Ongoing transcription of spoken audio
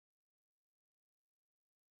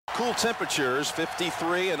Cool temperatures,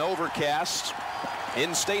 53 and overcast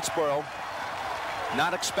in Statesboro.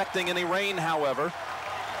 Not expecting any rain, however.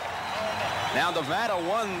 Now Nevada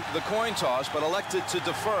won the coin toss but elected to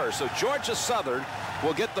defer, so Georgia Southern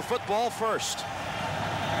will get the football first.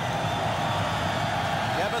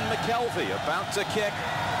 Kevin McKelvey about to kick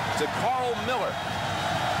to Carl Miller,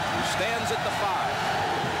 who stands at the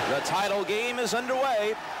 5. The title game is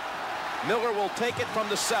underway. Miller will take it from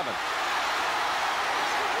the 7.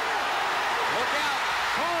 Look out!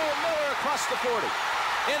 Carl Miller across the 40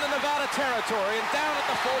 into Nevada territory and down at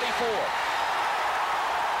the 44.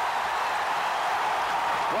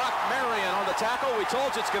 Brock Marion on the tackle. We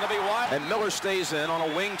told you it's going to be wide. And Miller stays in on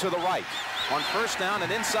a wing to the right. On first down,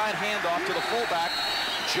 an inside handoff to the fullback,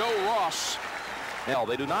 Joe Ross. Hell,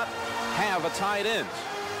 they do not have a tight end.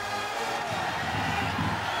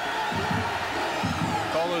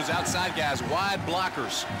 Call those outside guys wide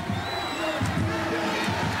blockers.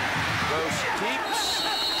 Gross keeps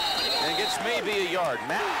and gets maybe a yard.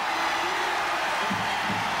 Matt.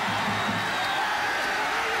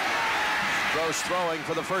 Gross throwing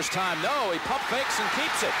for the first time. No, he pump fakes and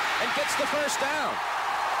keeps it and gets the first down.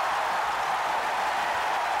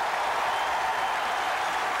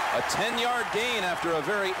 A 10-yard gain after a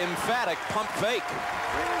very emphatic pump fake.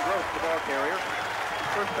 Gross, the ball carrier.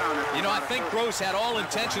 You know, I think Gross had all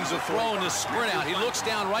intentions of throwing this sprint out. He looks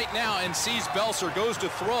down right now and sees Belser, goes to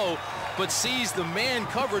throw, but sees the man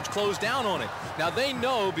coverage close down on it. Now they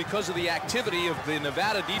know, because of the activity of the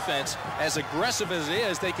Nevada defense, as aggressive as it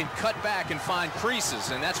is, they can cut back and find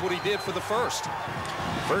creases, and that's what he did for the first.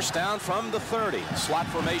 First down from the 30. Slot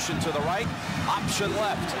formation to the right, option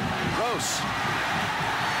left. Gross.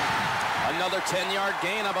 Another 10-yard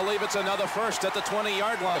gain. I believe it's another first at the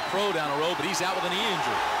 20-yard line. Pro down the road, but he's out with a knee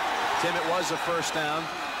injury. Tim, it was a first down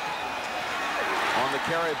on the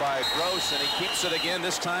carry by Gross, and he keeps it again,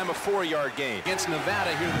 this time a 4-yard gain. Against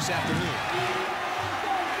Nevada here this afternoon.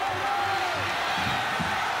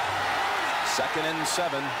 2nd and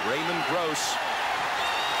 7. Raymond Gross,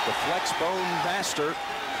 the flex bone master,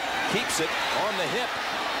 keeps it on the hip.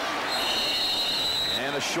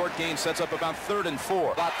 And a short gain sets up about 3rd and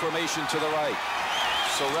 4. Slot formation to the right.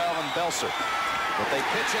 Sorrell and Belser. But they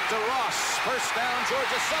pitch it to Ross. First down,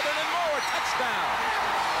 Georgia Southern and more. Touchdown.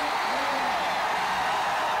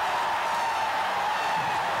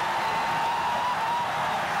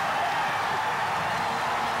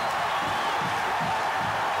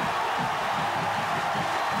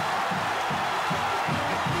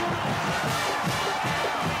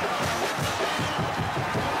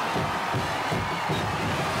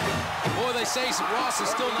 Say Ross is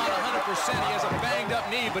still not 100%. He has a banged-up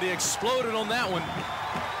knee, but he exploded on that one.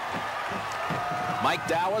 Mike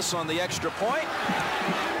Dallas on the extra point.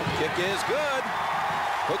 Kick is good.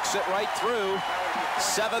 Hooks it right through.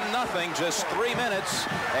 7-0, just 3 minutes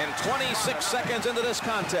and 26 seconds into this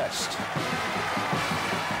contest.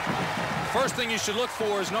 First thing you should look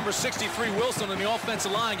for is number 63 Wilson on the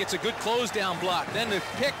offensive line gets a good close down block. Then the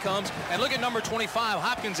kick comes, and look at number 25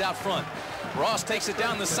 Hopkins out front. Ross takes it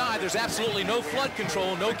down the side. There's absolutely no flood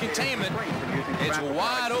control, no containment. It's a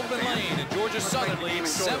wide open lane, and Georgia Southern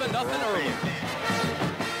leads 7-0 early.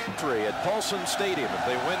 3 at Paulson Stadium if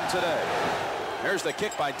they win today. There's the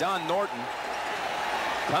kick by Don Norton.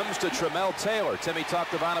 Comes to Tremel Taylor. Timmy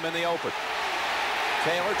talked about him in the open.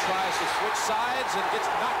 Taylor tries to switch sides and gets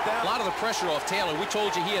knocked down. A lot of the pressure off Taylor. We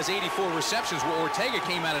told you he has 84 receptions. Well, Ortega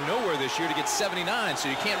came out of nowhere this year to get 79, so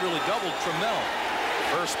you can't really double Tremel.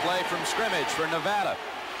 First play from scrimmage for Nevada.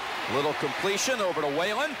 Little completion over to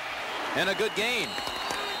Whalen, and a good gain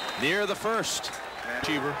near the first.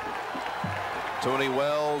 Cheever. Tony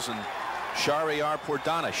Wells and Shahriar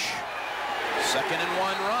Pordanish. 2nd and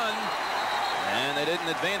 1 run, and they didn't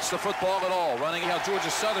advance the football at all. Running how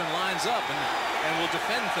Georgia Southern lines up and will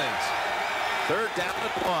defend things. 3rd down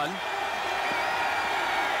at 1.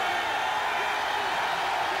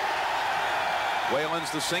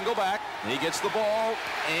 Whalen's the single back. He gets the ball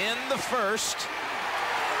and the first.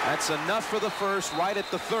 That's enough for the first right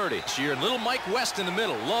at the 30. Here, little Mike West in the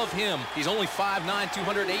middle. Love him. He's only 5'9",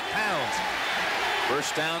 208 pounds.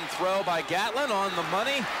 First down throw by Gatlin on the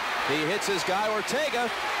money. He hits his guy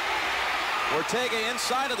Ortega. Ortega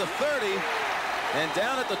inside of the 30 and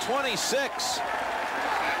down at the 26.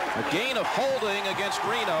 A gain of holding against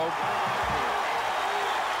Reno.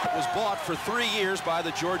 Was bought for 3 years by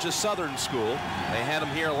the Georgia Southern School. They had him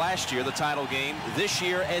here last year, the title game, this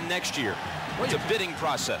year and next year. It's a bidding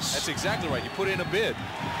process. That's exactly right. You put in a bid.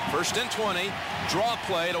 1st and 20, draw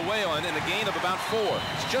play to Whalen and a gain of about 4.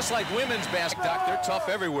 It's just like women's basketball. Doc, they're tough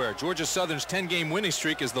everywhere. Georgia Southern's 10-game winning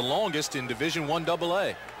streak is the longest in Division I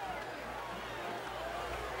AA.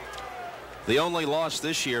 The only loss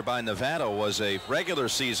this year by Nevada was a regular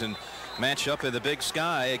season matchup in the Big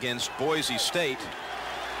Sky against Boise State.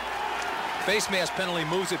 Face mask penalty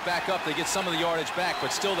moves it back up. They get some of the yardage back,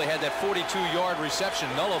 but still they had that 42-yard reception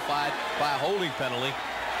nullified by a holding penalty.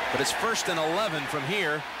 But it's 1st and 11 from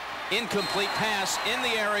here. Incomplete pass in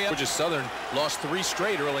the area. Georgia Southern lost 3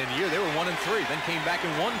 straight early in the year. They were 1-3, then came back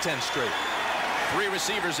and won 10 straight. 3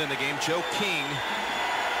 receivers in the game. Joe King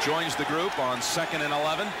joins the group on 2nd and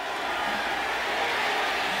 11.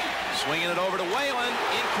 Swinging it over to Whalen,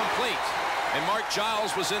 incomplete. And Mark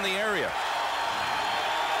Giles was in the area.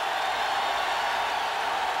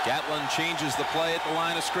 Gatlin changes the play at the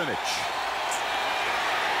line of scrimmage.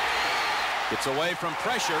 Gets away from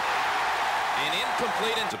pressure. And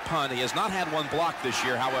incomplete into punt. He has not had one block this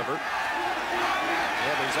year, however.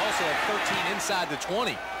 Yeah, but he's also at 13 inside the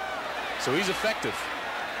 20. So he's effective.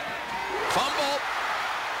 Fumble.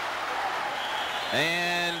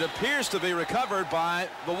 And appears to be recovered by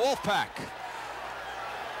the Wolfpack.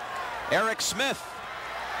 Eric Smith.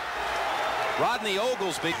 Rodney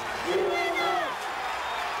Oglesby.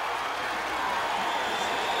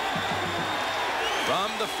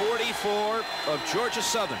 From the 44 of Georgia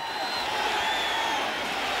Southern.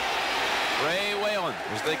 Ray Whalen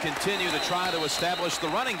as they continue to try to establish the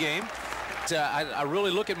running game. I really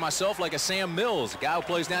look at myself like a Sam Mills, a guy who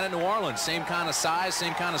plays down in New Orleans. Same kind of size,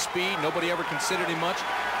 same kind of speed. Nobody ever considered him much.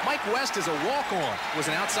 Mike West is a walk-on. Was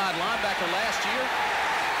an outside linebacker last year.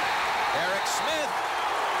 Eric Smith.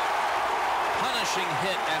 Punishing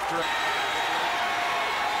hit after a...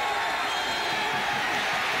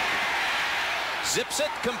 Zips it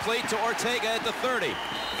complete to Ortega at the 30.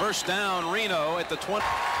 First down, Reno at the 20.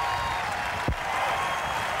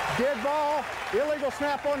 Dead ball, illegal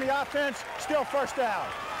snap on the offense, still first down.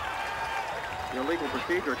 Illegal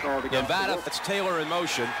procedure called against Nevada, that's Taylor in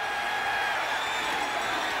motion.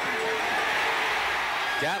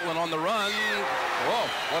 Gatlin on the run.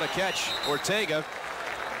 Whoa, what a catch. Ortega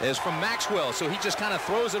is from Maxwell, so he just kind of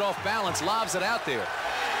throws it off balance, lobs it out there.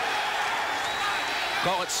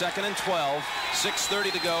 Call it 2nd and 12.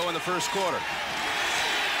 6:30 to go in the first quarter.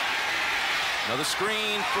 Another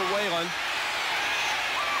screen for Whalen.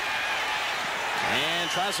 And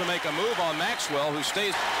tries to make a move on Maxwell, who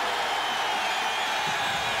stays.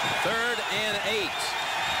 3rd and 8.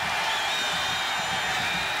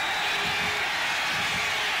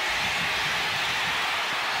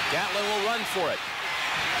 Gatlin will run for it.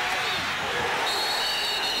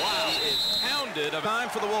 Wow, it's pounded. A time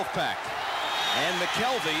for the Wolfpack. And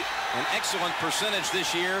McKelvey, an excellent percentage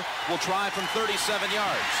this year, will try from 37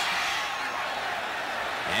 yards.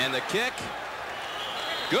 And the kick,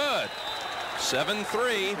 good.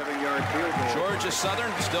 7-3. 7-yard field goal. Georgia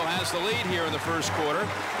Southern still has the lead here in the first quarter.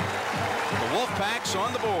 The Wolfpack's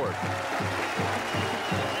on the board.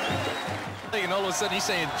 And all of a sudden he's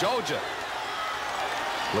saying Georgia.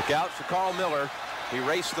 Look out for Carl Miller. He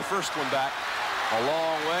raced the first one back a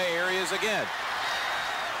long way. Here he is again.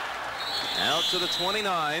 Out to the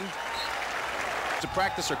 29. To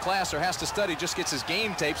practice or class or has to study, just gets his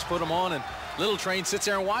game tapes, put them on, and Little Train sits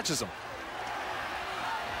there and watches them.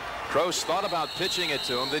 Gross thought about pitching it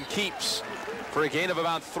to him, then keeps for a gain of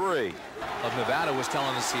about 3. Of Nevada was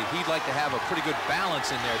telling us he'd like to have a pretty good balance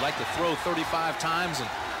in there. He'd like to throw 35 times and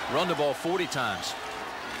run the ball 40 times.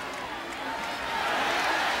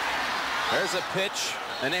 There's a pitch,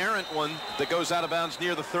 an errant one that goes out of bounds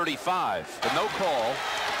near the 35. But no call.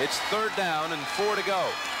 It's 3rd down and 4 to go.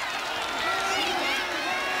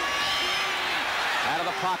 Out of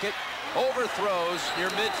the pocket, overthrows near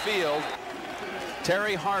midfield.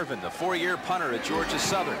 Terry Harvin, the 4-year punter at Georgia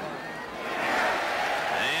Southern.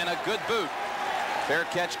 And a good boot. Fair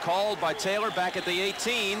catch called by Taylor back at the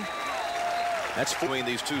 18. That's between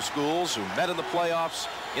these two schools who met in the playoffs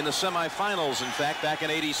in the semifinals, in fact, back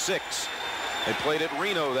in '86. They played at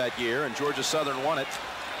Reno that year, and Georgia Southern won it.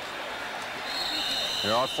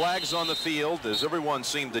 There are flags on the field as everyone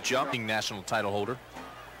seemed to jump. National title holder.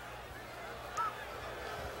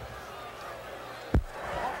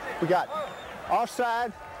 We got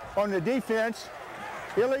offside on the defense,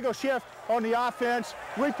 illegal shift on the offense,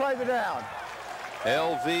 replay the down.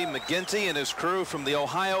 L.V. McGinty and his crew from the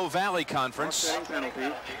Ohio Valley Conference.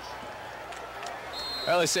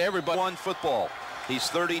 Well, they say everybody won football. He's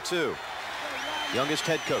 32. Youngest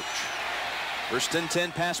head coach. 1st and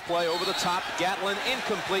 10 pass play over the top. Gatlin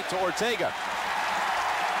incomplete to Ortega.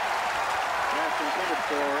 Pass intended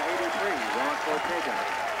for 83, Ron Ortega.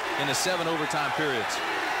 In the 7 overtime periods.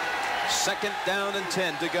 2nd down and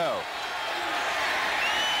 10 to go.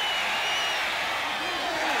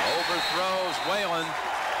 Overthrows Whalen.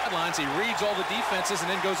 He reads all the defenses and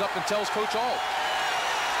then goes up and tells Coach Alt.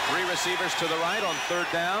 Three receivers to the right on third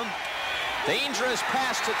down. Dangerous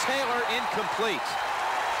pass to Taylor, incomplete.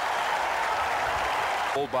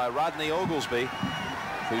 Pulled by Rodney Oglesby,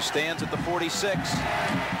 who stands at the 46.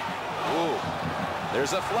 Ooh,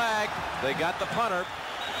 there's a flag. They got the punter.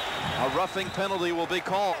 A roughing penalty will be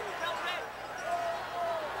called.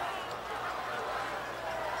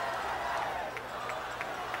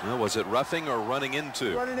 Well, was it roughing or running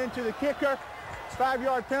into? Running into the kicker.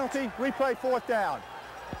 5-yard penalty. Replay, fourth down.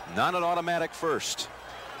 Not an automatic first.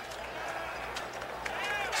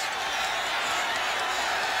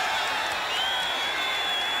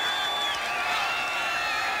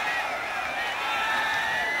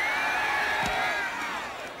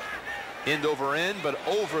 End over end, but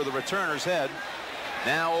over the returner's head.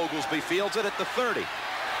 Now Oglesby fields it at the 30.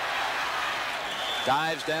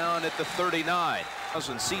 Dives down at the 39.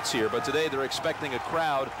 1,000 seats here, but today they're expecting a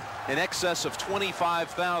crowd in excess of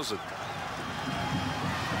 25,000.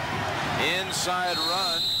 Inside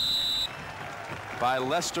run by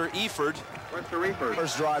Lester Eford.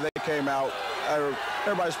 First drive, they came out.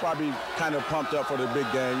 Everybody's probably kind of pumped up for the big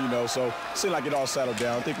game, you know, so it seemed like it all settled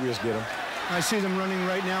down. I think we just get them. I see them running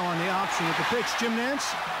right now on the option at the pitch. Jim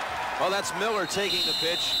Nance? Well, that's Miller taking the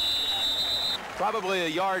pitch. Probably a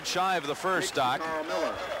yard shy of the first, Doc.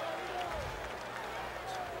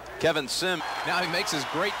 Kevin Sim. Now he makes his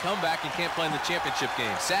great comeback and can't play in the championship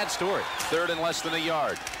game. Sad story. Third and less than a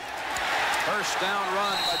yard. First down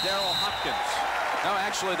run by Darrell Hopkins. No,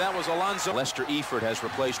 actually, that was Alonzo. Lester Eford has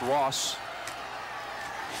replaced Ross.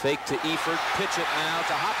 Fake to Eford. Pitch it now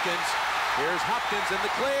to Hopkins. Here's Hopkins in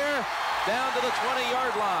the clear. Down to the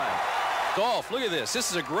 20-yard line. Golf, look at this.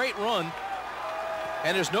 This is a great run.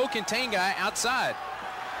 And there's no contain guy outside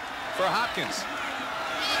for Hopkins.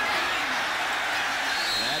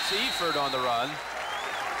 And that's Eford on the run.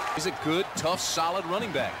 He's a good, tough, solid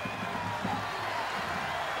running back.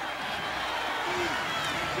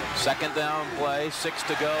 Second down play, 6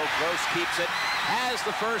 to go. Gross keeps it. Has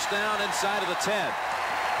the first down inside of the 10.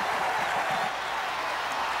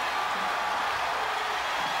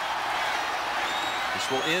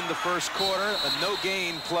 This will end the first quarter. A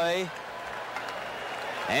no-gain play.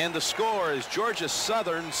 And the score is Georgia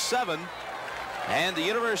Southern 7 and the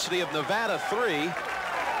University of Nevada 3.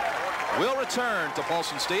 We'll return to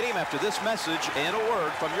Paulson Stadium after this message and a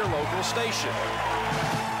word from your local station.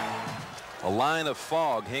 A line of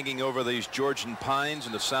fog hanging over these Georgian pines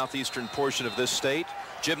in the southeastern portion of this state.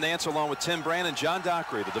 Jim Nance along with Tim Brand and John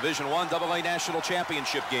Dockery, the Division I AA National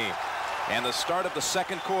Championship game. And the start of the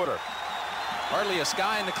second quarter. Hardly a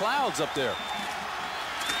sky in the clouds up there.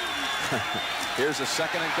 Here's a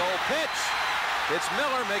second and goal pitch. It's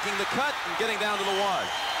Miller making the cut and getting down to the 1.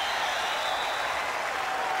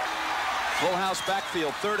 Full house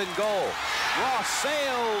backfield, third and goal. Ross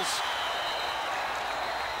sails.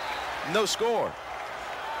 No score.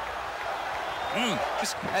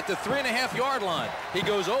 At the 3.5-yard line. He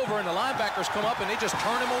goes over and the linebackers come up and they just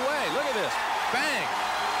turn him away. Look at this. Bang.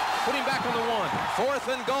 Put him back on the 1. Fourth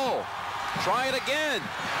and goal. Try it again.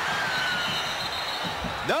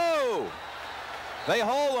 No. They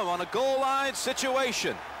hold him on a goal line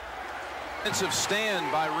situation. Defensive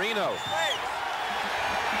stand by Reno.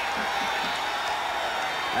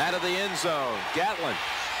 Out of the end zone. Gatlin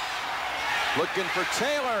looking for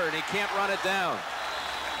Taylor, and he can't run it down.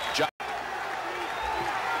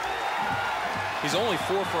 He's only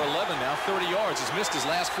 4 for 11 now, 30 yards. He's missed his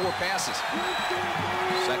last 4 passes.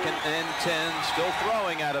 Second and 10, still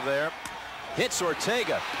throwing out of there. Hits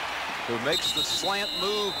Ortega, who makes the slant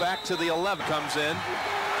move back to the 11. Comes in.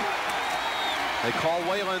 They call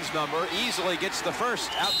Whalen's number. Easily gets the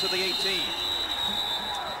first out to the 18.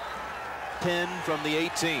 10 from the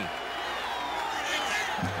 18.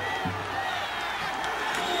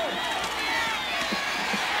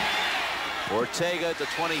 Ortega to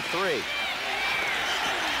 23.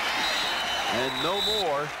 And no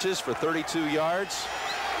more. Just for 32 yards.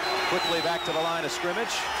 Quickly back to the line of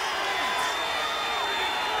scrimmage.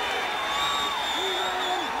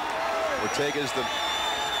 Ortega's the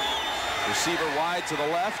receiver wide to the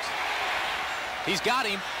left. He's got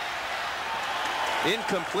him.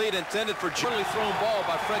 Incomplete, intended for Early thrown ball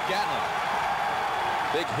by Fred Gatlin.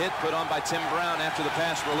 Big hit put on by Tim Brown after the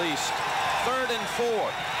pass released. 3rd and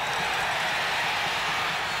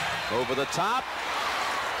 4. Over the top.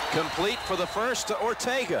 Complete for the first to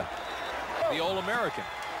Ortega. The All-American.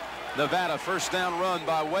 Nevada first down run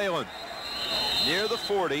by Whalen. Near the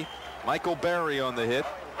 40. Michael Berry on the hit.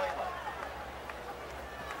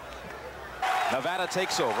 Nevada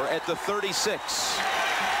takes over at the 36.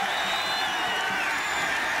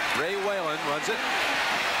 Ray Whalen runs it.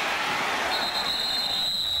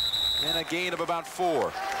 And a gain of about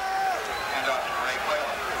 4.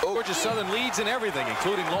 Georgia Southern leads in everything,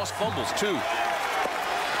 including lost fumbles, too.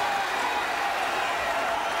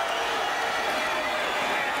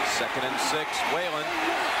 Second and 6. Whalen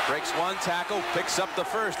breaks one tackle, picks up the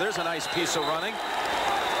first. There's a nice piece of running.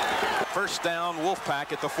 First down,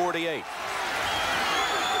 Wolfpack at the 48.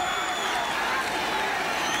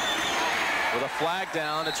 With a flag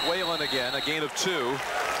down, it's Whalen again, a gain of 2.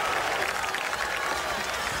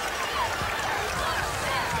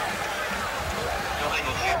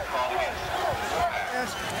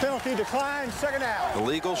 Penalty declined, second down. The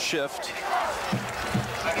legal shift.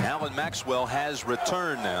 Alan Maxwell has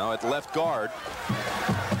returned now at left guard.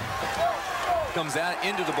 Comes out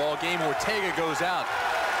into the ball game. Ortega goes out.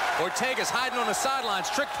 Ortega's hiding on the sidelines.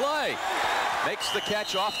 Trick play. Makes the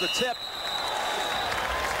catch off the tip.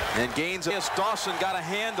 And gains. Dawson got a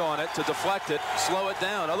hand on it to deflect it, slow it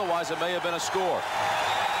down. Otherwise, it may have been a score.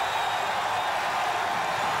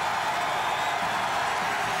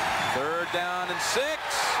 Third down and 6.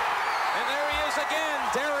 And there he is again.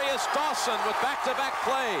 Darius Dawson with back-to-back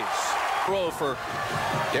plays. Throw for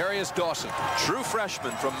Darius Dawson. True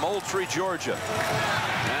freshman from Moultrie, Georgia.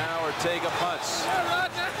 Now Ortega punts.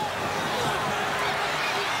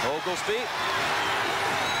 Oglesby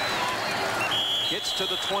gets to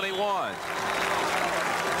the 21.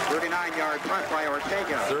 39-yard punt by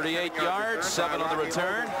Ortega. 38 yards, 7 on the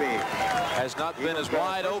return. Has not been as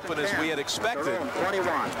wide open as we had expected.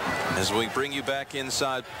 21. As we bring you back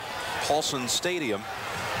inside Paulson Stadium.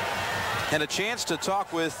 And a chance to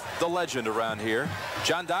talk with the legend around here.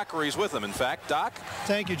 John Dockery's with him, in fact. Doc?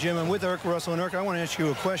 Thank you, Jim. I'm with Eric Russell. And Eric, I want to ask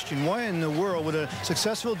you a question. Why in the world would a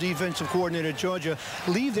successful defensive coordinator at Georgia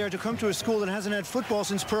leave there to come to a school that hasn't had football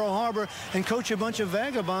since Pearl Harbor and coach a bunch of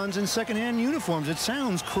vagabonds in secondhand uniforms? It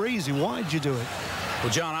sounds crazy. Why'd you do it? Well,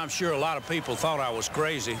 John, I'm sure a lot of people thought I was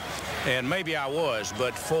crazy, and maybe I was,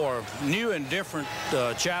 but for new and different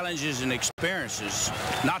challenges and experiences,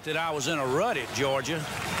 not that I was in a rut at Georgia.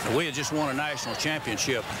 We had just won a national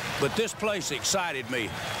championship, but this place excited me.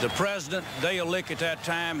 The president, Dale Lick at that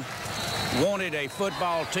time, wanted a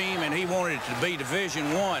football team, and he wanted it to be Division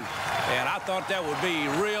I, and I thought that would be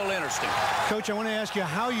real interesting. Coach, I want to ask you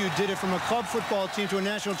how you did it from a club football team to a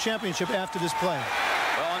national championship after this play.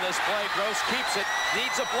 Well, on this play, Gross keeps it.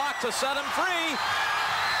 Needs a block to set him free.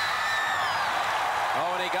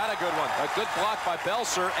 Oh, and he got a good one. A good block by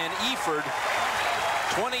Belser and Eford.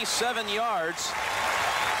 27 yards.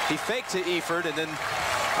 He faked to Eford and then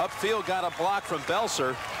upfield got a block from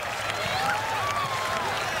Belser.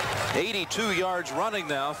 82 yards running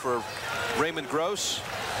now for Raymond Gross.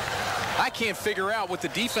 I can't figure out what the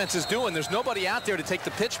defense is doing. There's nobody out there to take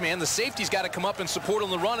the pitch, man. The safety's got to come up and support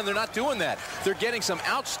on the run, and they're not doing that. They're getting some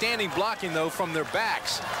outstanding blocking, though, from their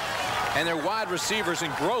backs and their wide receivers,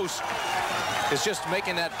 and Gross is just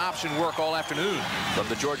making that option work all afternoon. From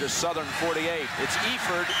the Georgia Southern 48, it's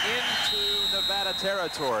Eford into Nevada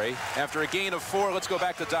territory. After a gain of 4, let's go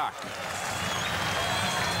back to Doc.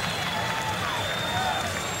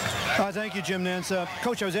 Thank you, Jim Nance.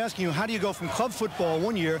 Coach, I was asking you, how do you go from club football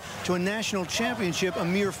one year to a national championship a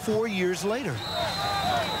mere 4 years later?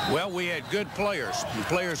 Well, we had good players, and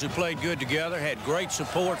players who played good together, had great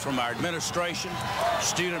support from our administration,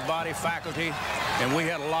 student body, faculty, and we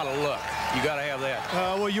had a lot of luck. You got to have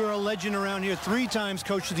that. Well, you're a legend around here, 3 times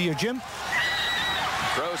Coach of the Year. Jim?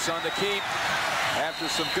 Gross on the keep after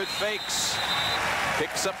some good fakes.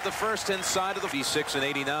 Picks up the first inside of the 56 and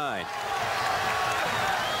 89.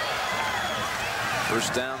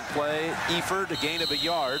 First down play, Eford, a gain of a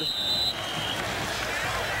yard.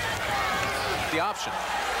 The option.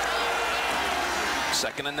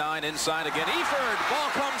 2nd and 9 inside again. Eford, ball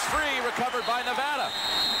comes free, recovered by Nevada.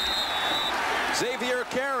 Xavier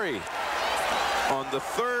Carey on the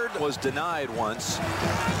 3rd was denied once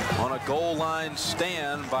on a goal line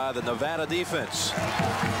stand by the Nevada defense.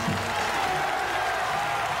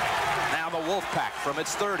 Now the Wolfpack from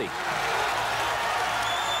its 30.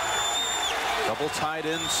 Double tight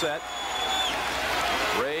end set.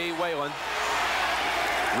 Ray Whalen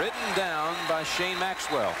written down by Shane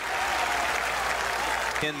Maxwell.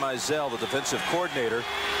 Ken Mizell, the defensive coordinator,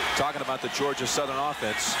 talking about the Georgia Southern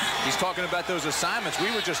offense. He's talking about those assignments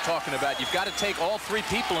we were just talking about. You've got to take all 3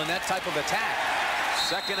 people in that type of attack.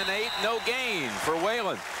 2nd and 8, no gain for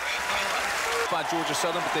Whalen. By Georgia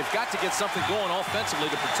Southern, but they've got to get something going offensively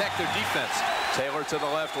to protect their defense. Taylor to the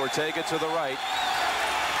left, Ortega to the right.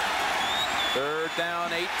 3rd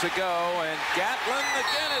down, 8 to go, and Gatlin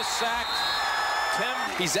again is sacked.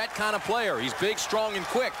 Tim. He's that kind of player. He's big, strong, and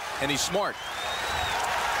quick, and he's smart.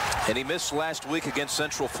 And he missed last week against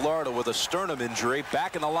Central Florida with a sternum injury.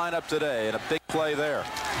 Back in the lineup today, and a big play there.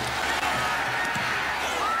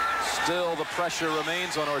 Still the pressure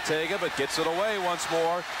remains on Ortega, but gets it away once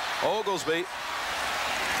more. Oglesby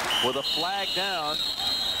with a flag down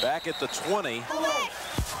back at the 20.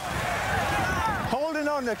 Holding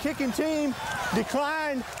on the kicking team,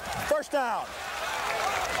 declined, first down.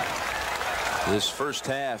 This first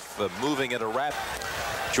half moving at a rapid.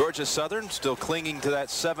 Georgia Southern still clinging to that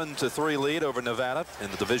 7-3 lead over Nevada in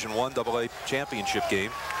the Division I AA championship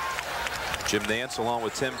game. Jim Nance along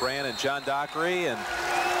with Tim Brand and John Dockery, and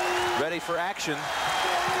ready for action.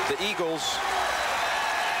 The Eagles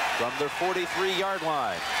from their 43-yard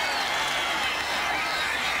line.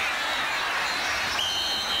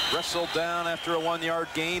 Wrestled down after a 1-yard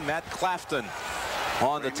gain. Matt Clafton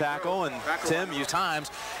on the tackle, and Tim, you times,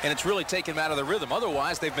 and it's really taken them out of the rhythm.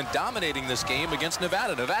 Otherwise, they've been dominating this game against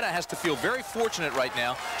Nevada. Nevada has to feel very fortunate right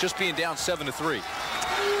now, just being down 7-3.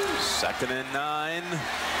 2nd and 9.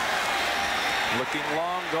 Looking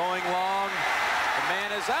long, going long. The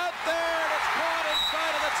man is out there, and it's caught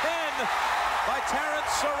inside of the 10 by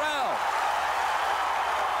Terrence Sorrell.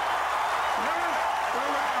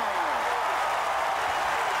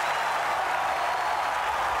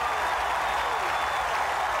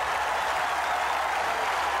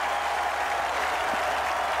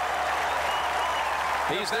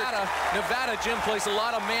 Nevada, Jim, plays a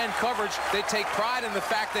lot of man coverage. They take pride in the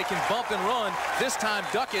fact they can bump and run. This time,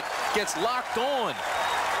 Duckett gets locked on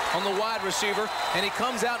the wide receiver, and he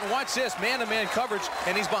comes out, and watch this, man-to-man coverage,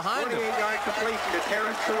 and he's behind him. 48-yard completion to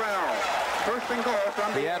Terrence Sorrell. First and goal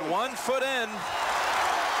from He had 1 foot in,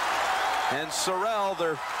 and Sorrell,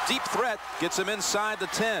 their deep threat, gets him inside the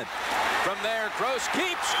 10. From there, Gross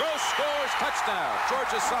keeps, Gross scores, touchdown,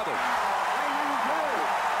 Georgia Southern.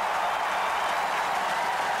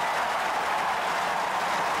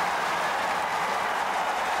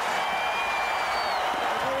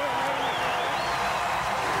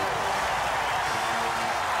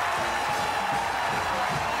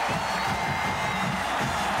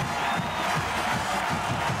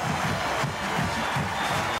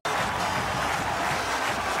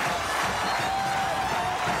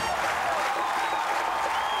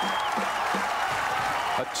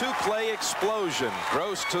 Two-play explosion.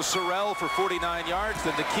 Gross to Sorrell for 49 yards,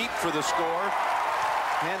 then to Keep for the score.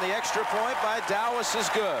 And the extra point by Dowis is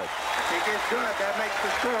good. He gets good. That makes the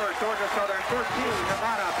score Georgia Southern 14,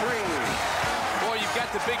 Nevada 3. Boy, you've got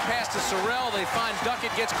the big pass to Sorrell. They find Duckett,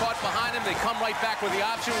 gets caught behind him. They come right back with the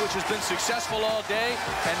option, which has been successful all day.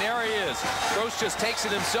 And there he is. Gross just takes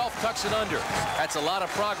it himself, tucks it under. That's a lot of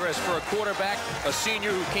progress for a quarterback, a senior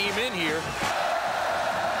who came in here.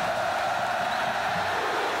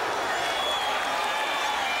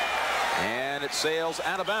 And it sails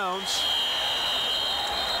out of bounds.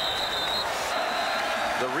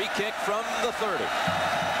 The re-kick from the 30.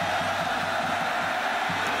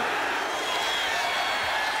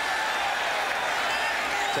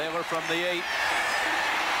 Taylor from the 8.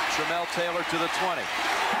 Tramel Taylor to the 20. And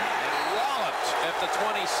walloped at the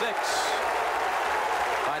 26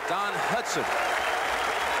 by Don Hudson.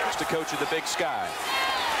 Just the coach of the Big Sky.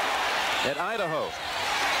 At Idaho.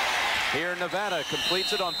 Here Nevada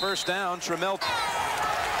completes it on first down. Tramel.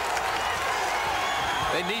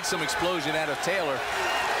 They need some explosion out of Taylor.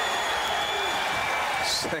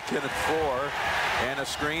 2nd and 4. And a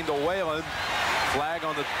screen to Whalen. Flag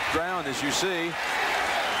on the ground, as you see.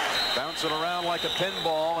 Bouncing around like a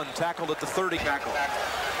pinball and tackled at the 30. Tackle.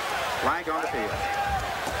 Flag on the field.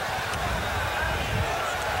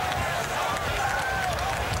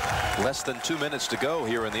 Less than 2 minutes to go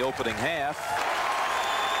here in the opening half.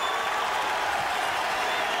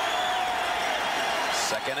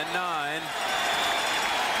 2nd and 9.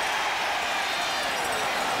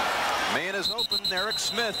 Man is open, Eric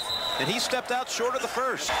Smith, and he stepped out short of the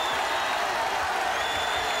first.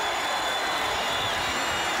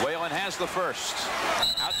 Whalen has the first.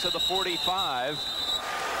 Out to the 45.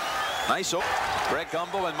 Nice open. Greg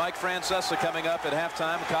Gumbel and Mike Francesa coming up at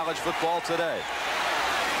halftime of college football today.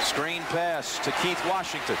 Screen pass to Keith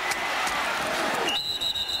Washington.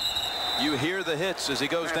 You hear the hits as he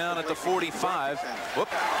goes down at the 45. Whoop.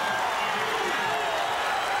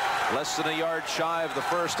 Less than a yard shy of the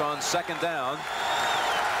first on 2nd down.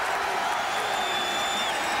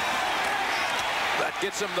 That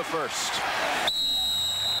gets him the first.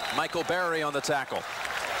 Michael Berry on the tackle.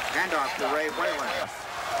 Handoff to Ray Whalen.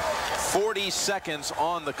 40 seconds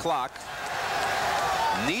on the clock.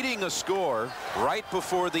 Needing a score right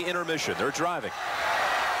before the intermission. They're driving.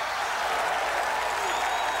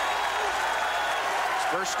 It's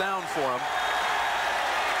first down for him.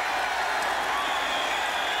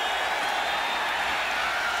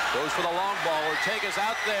 Goes for the long ball. Ortega's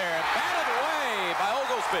out there. Batted away by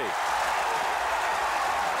Oglesby.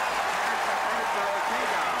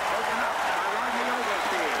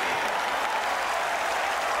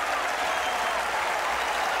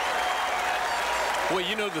 Well,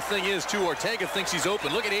 you know, the thing is, too, Ortega thinks he's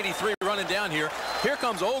open. Look at 83 running down here. Here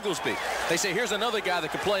comes Oglesby. They say, here's another guy that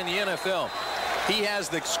could play in the NFL. He has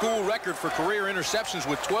the school record for career interceptions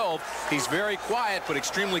with 12. He's very quiet, but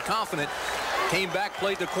extremely confident. Came back,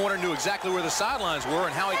 played the corner, knew exactly where the sidelines were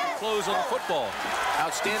and how he could close on the football.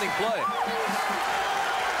 Outstanding play.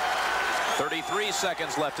 33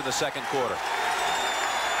 seconds left in the second quarter.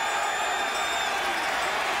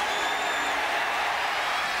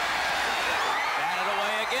 Batted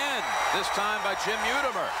away again, this time by Jim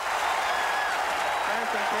Udemer. Pass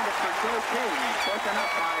intended for Joe King, broken up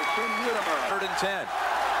by Jim Udemer. 3rd and 10.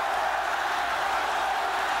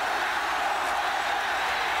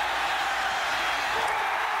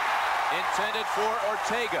 Intended for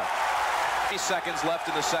Ortega. 3 seconds left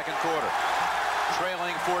in the second quarter.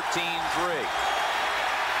 Trailing 14-3.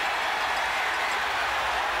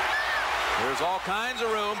 There's all kinds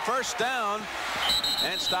of room. First down,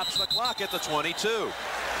 and stops the clock at the 22.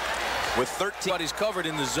 With 13. But he's covered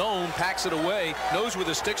in the zone, packs it away, knows where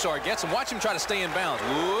the sticks are, gets him. Watch him try to stay in bounds.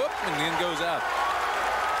 Whoop, and then goes out.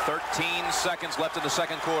 13 seconds left in the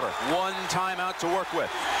second quarter. 1 timeout to work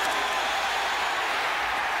with.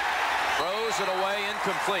 Throws it away,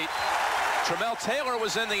 incomplete. Tramel Taylor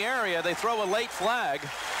was in the area. They throw a late flag.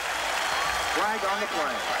 Flag on the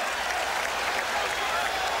play.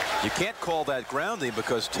 You can't call that grounding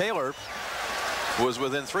because Taylor was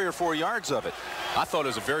within 3 or 4 yards of it. I thought it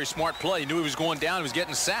was a very smart play. He knew he was going down. He was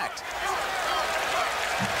getting sacked.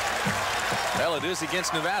 Well, it is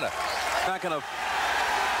against Nevada. Not going to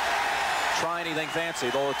try anything fancy.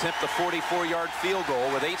 They'll attempt the 44-yard field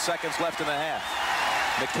goal with 8 seconds left in the half.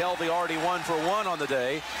 McKelvey already 1 for 1 on the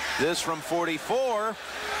day. This from 44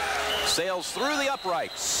 sails through the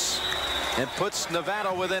uprights and puts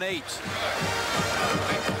Nevada within 8.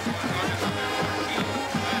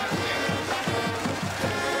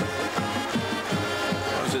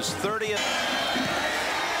 That was his 30th.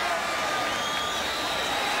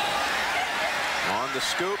 On the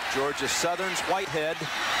scoop, Georgia Southern's Whitehead.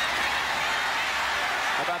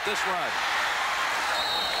 How about this run?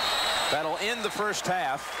 That'll end the first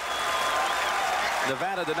half.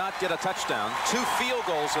 Nevada did not get a touchdown. 2 field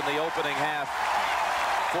goals in the opening half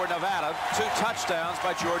for Nevada. 2 touchdowns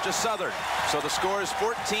by Georgia Southern. So the score is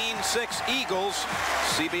 14-6 Eagles.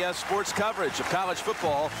 CBS Sports coverage of college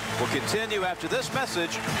football will continue after this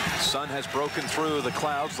message. Sun has broken through the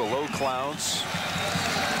clouds, the low clouds.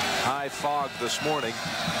 High fog this morning.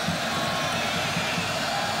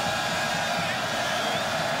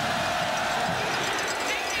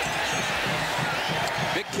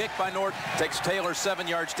 Big kick by Norton. Takes Taylor 7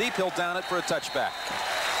 yards deep. He'll down it for a touchback.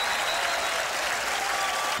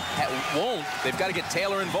 Won't. They've got to get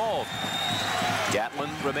Taylor involved.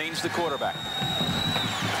 Gatlin remains the quarterback.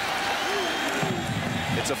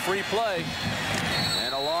 It's a free play.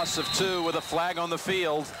 And a loss of 2 with a flag on the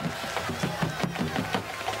field.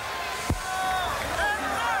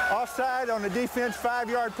 Offside on the defense,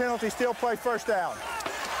 5-yard penalty, still play first down.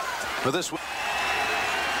 For this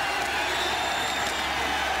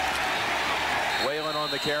Whalen on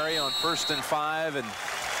the carry on 1st and 5, and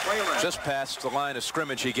just past the line of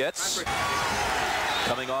scrimmage he gets.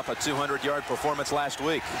 Coming off a 200-yard performance last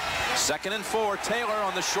week. 2nd and 4, Taylor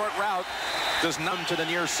on the short route. Does none to the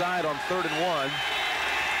near side on 3rd and 1.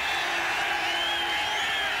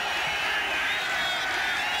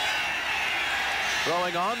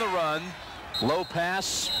 Throwing on the run. Low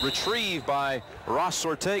pass retrieved by Ross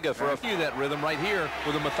Ortega for a few. That rhythm right here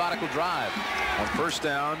with a methodical drive. On 1st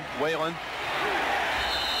down, Whalen.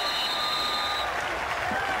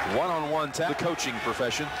 One-on-one tap. The coaching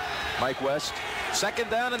profession. Mike West. 2nd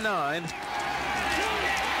down and 9.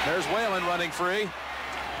 There's Whalen running free.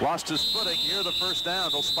 Lost his footing near the 1st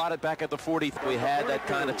down. They'll spot it back at the 40. We had that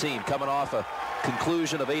kind of team coming off a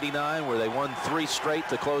conclusion of '89 where they won 3 straight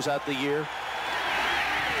to close out the year.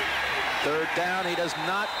 3rd down, he does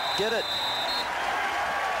not get it.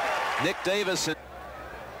 Nick Davis. Of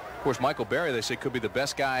course, Michael Berry, they say, could be the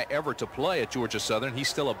best guy ever to play at Georgia Southern. He's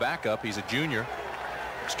still a backup. He's a junior.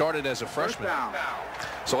 Started as a freshman.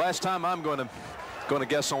 So last time I'm going to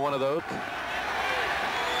guess on one of those.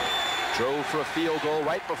 Drove for a field goal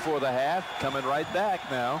right before the half. Coming right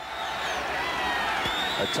back now.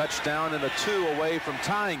 A touchdown and a 2 away from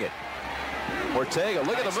tying it. Ortega,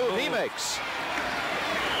 look at the move he makes.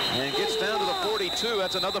 And gets down to the 42.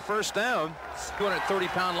 That's another 1st down.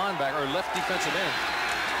 230-pound linebacker, or left defensive end.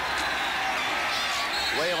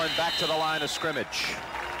 Whalen back to the line of scrimmage.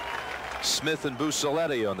 Smith and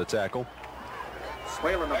Busaletti on the tackle.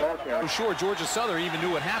 Whalen the ball carrier. I'm sure Georgia Southern even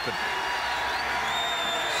knew what happened.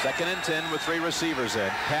 2nd and 10 with 3 receivers in.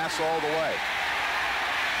 Pass all the way.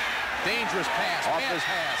 Dangerous pass.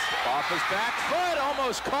 Off his back foot.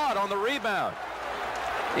 Almost caught on the rebound.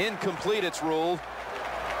 Incomplete, it's ruled.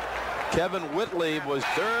 Kevin Whitley was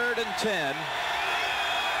 3rd and 10.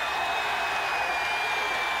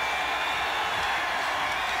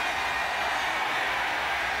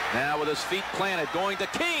 Now with his feet planted, going to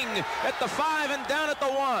King at the 5 and down at the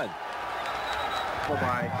 1.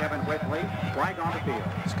 By Kevin Whitley, flag on the field.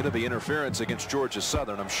 It's going to be interference against Georgia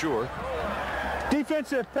Southern, I'm sure.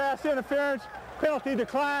 Defensive pass interference, penalty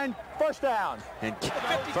declined, first down. And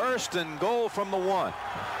 1st and goal from the 1.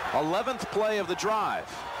 11th play of the drive.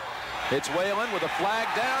 It's Whalen with a flag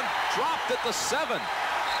down, dropped at the 7.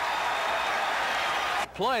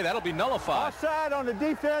 Play, that'll be nullified. Offside on the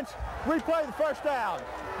defense, replay the first down.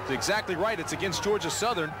 That's exactly right, it's against Georgia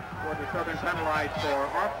Southern. Georgia Southern penalized for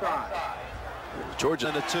offside. Georgia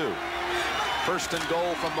in the 2. 1st and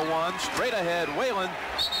goal from the 1. Straight ahead, Whalen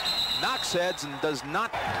knocks heads and does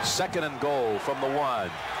not. 2nd and goal from the 1.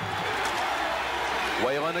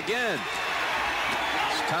 Whalen again.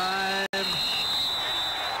 It's time.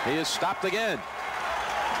 He is stopped again.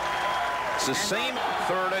 It's the same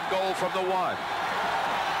 3rd and goal from the 1.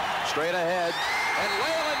 Straight ahead. And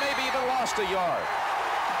Whalen maybe even lost a yard.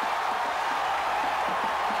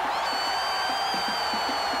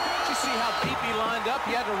 See how deep he lined up?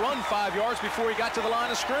 He had to run 5 yards before he got to the line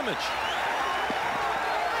of scrimmage.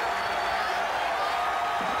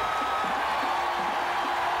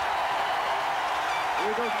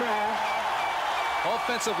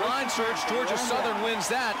 Offensive line search. Georgia Southern wins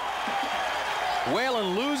that.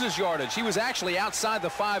 Whalen loses yardage. He was actually outside the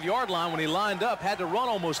 5-yard line when he lined up, had to run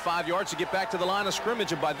almost 5 yards to get back to the line of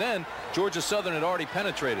scrimmage, and by then Georgia Southern had already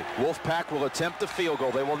penetrated. Wolfpack will attempt the field goal.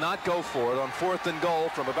 They will not go for it on 4th and goal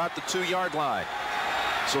from about the 2-yard line.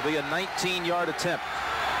 This will be a 19-yard attempt.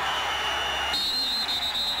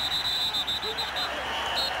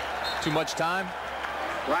 Too much time.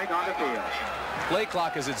 Flag on the field. Play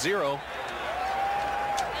clock is at 0.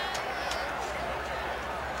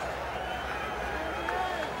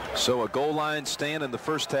 So a goal line stand in the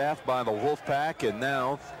first half by the Wolfpack, and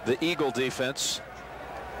now the Eagle defense.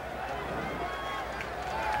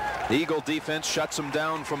 The Eagle defense shuts them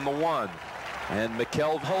down from the 1. And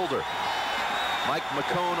McKelv Holder. Mike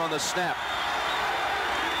McCone on the snap.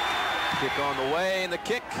 Kick on the way, and the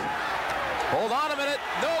kick. Hold on a minute.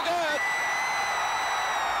 No good.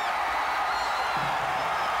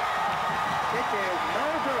 Kick is no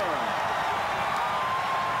good.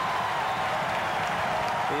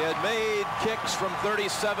 He had made kicks from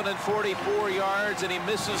 37 and 44 yards, and he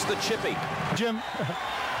misses the chippy. Jim.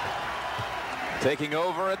 Taking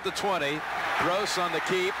over at the 20. Gross on the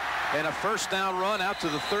keep, and a first down run out to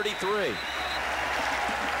the 33.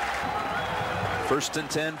 1st and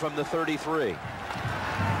 10 from the 33.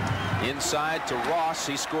 Inside to Ross.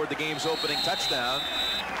 He scored the game's opening touchdown.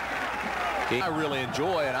 I really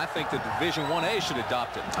enjoy, and I think the Division 1A should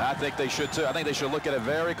adopt it. I think they should too. I think they should look at it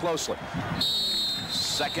very closely.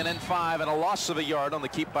 2nd and 5 and a loss of a yard on the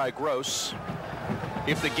keep by Gross.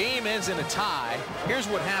 If the game ends in a tie, here's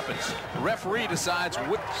what happens. The referee decides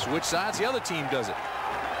which sides, the other team does it.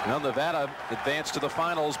 Now Nevada advanced to the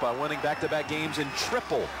finals by winning back-to-back games in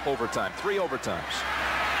triple overtime, 3 overtimes.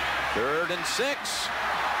 3rd and 6.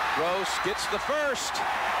 Gross gets the first.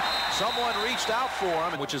 Someone reached out for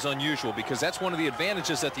him, which is unusual because that's one of the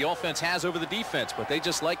advantages that the offense has over the defense, but they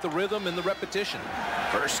just like the rhythm and the repetition.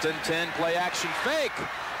 1st and 10, play action fake.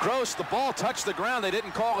 Gross, the ball touched the ground. They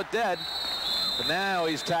didn't call it dead. But now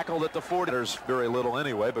he's tackled at the 40. There's very little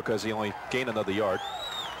anyway because he only gained another yard.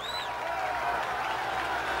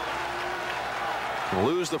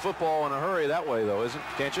 Lose the football in a hurry that way, though, isn't it?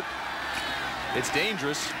 Can't you? It's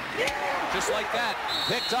dangerous. Just like that.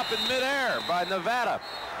 Picked up in midair by Nevada.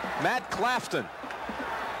 Matt Clafton.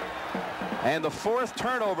 And the 4th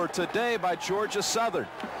turnover today by Georgia Southern.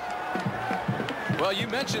 Well, you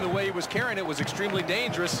mentioned the way he was carrying it was extremely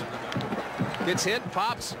dangerous. Gets hit,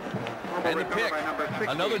 pops, and the pick.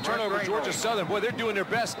 Another turnover, Georgia Southern. Boy, they're doing their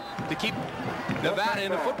best to keep Nevada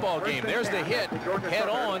in the football game. There's the hit, head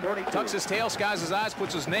on, tucks his tail, skies his eyes,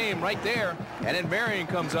 puts his name right there, and then Marion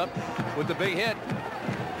comes up with the big hit.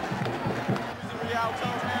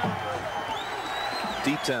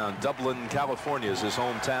 D-Town, Dublin, California is his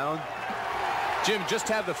hometown. Jim, just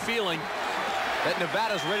have the feeling that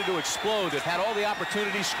Nevada's ready to explode. They've had all the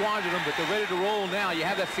opportunities, squandered them, but they're ready to roll now. You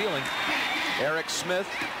have that feeling. Eric Smith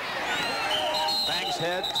bangs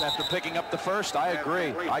head after picking up the first. I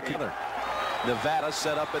agree. Nevada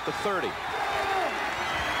set up at the 30.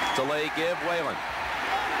 Delay give, Whalen.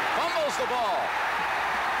 Fumbles the ball.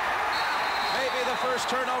 Maybe the first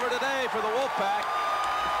turnover today for the Wolfpack.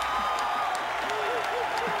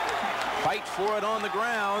 fight for it on the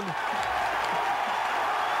ground.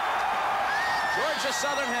 Georgia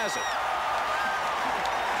Southern has it.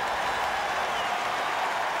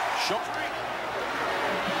 Short.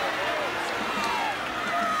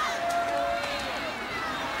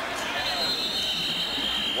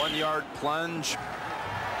 1-yard plunge.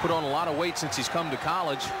 Put on a lot of weight since he's come to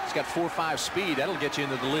college. He's got 4.5 speed. That'll get you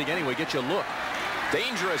into the league anyway, get you a look.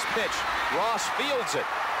 Dangerous pitch. Ross fields it.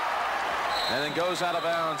 And then goes out of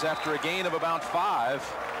bounds after a gain of about 5.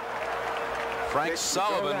 Frank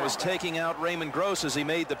Sullivan was taking out Raymond Gross as he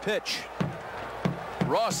made the pitch.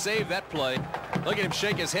 Ross saved that play. Look at him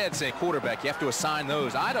shake his head saying, quarterback, you have to assign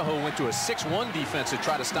those. Idaho went to a 6-1 defense to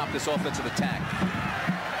try to stop this offensive attack.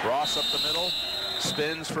 Ross up the middle.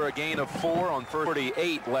 Spins for a gain of 4 on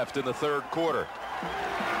 48 left in the third quarter.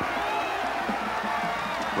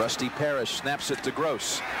 Rusty Parrish snaps it to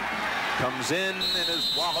Gross. Comes in and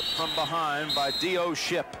is walloped from behind by D.O.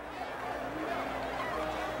 Ship.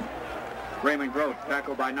 Raymond Gross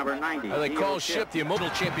tackled by number 90. They call Ship the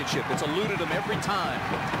emotional championship. It's eluded him every time.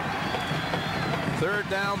 Third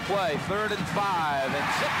down play, 3rd and 5, and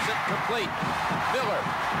zips it complete.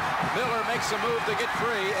 Miller makes a move to get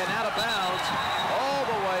free and out of bounds all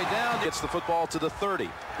the way down. Gets the football to the 30.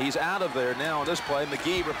 He's out of there now on this play.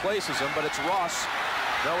 McGee replaces him, but it's Ross.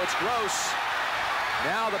 No, it's Gross.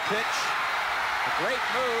 Now the pitch. A great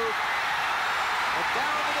move. And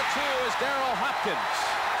down to the 2 is Darrell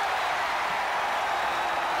Hopkins.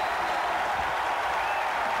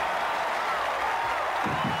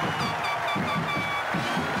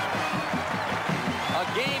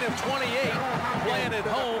 Gain of 28, playing at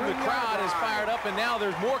home. The crowd is fired up, and now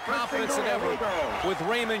there's more confidence than ever with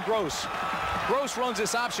Raymond Gross. Gross runs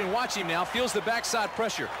this option. Watch him now. Feels the backside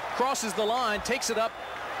pressure. Crosses the line. Takes it up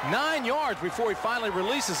 9 yards before he finally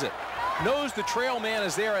releases it. Knows the trail man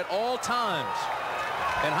is there at all times.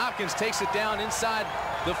 And Hopkins takes it down inside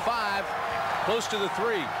the 5, close to the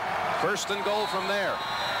 3. 1st and goal from there.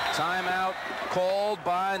 Timeout called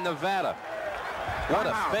by Nevada. What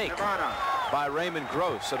a fake by Raymond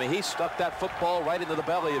Gross. I mean, he stuck that football right into the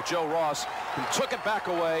belly of Joe Ross and took it back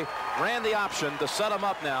away, ran the option to set him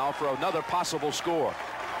up now for another possible score.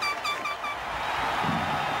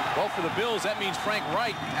 Well, for the Bills, that means Frank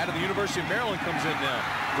Wright out of the University of Maryland comes in now.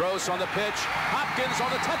 Gross on the pitch. Hopkins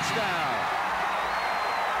on the touchdown.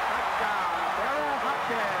 Touchdown, Darrell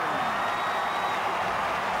Hopkins.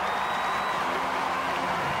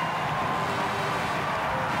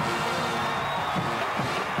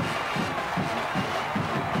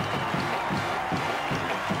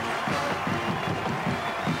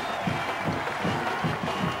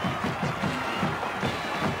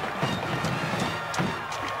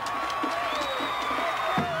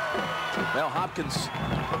 Well, Hopkins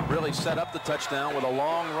really set up the touchdown with a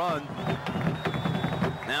long run.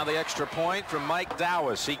 Now the extra point from Mike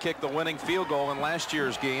Dowis. He kicked the winning field goal in last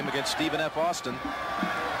year's game against Stephen F. Austin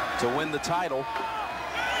to win the title.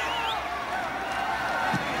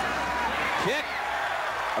 Kick.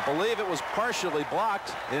 I believe it was partially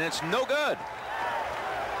blocked, and it's no good.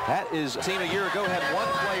 That is a team a year ago had one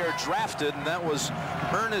player drafted, and that was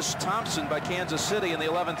Ernest Thompson by Kansas City in the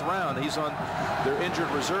 11th round. He's on their injured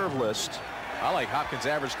reserve list. I like Hopkins'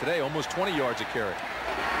 average today, almost 20 yards a carry.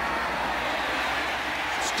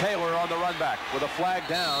 It's Taylor on the run back with a flag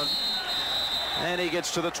down, and he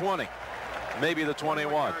gets to the 20, maybe the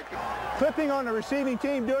 21. Clipping on the receiving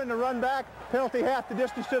team doing the run back, penalty half the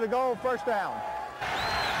distance to the goal, 1st down.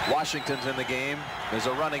 Washington's in the game as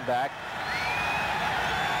a running back.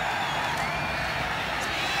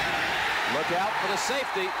 Look out for the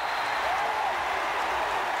safety.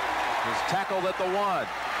 He's tackled at the 1.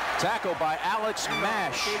 Tackled by Alex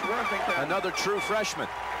Mash, another true freshman.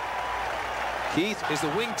 Keith is the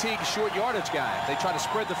wing Teague short yardage guy. They try to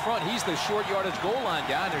spread the front. He's the short yardage goal line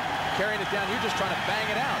guy. They're carrying it down here, just trying to bang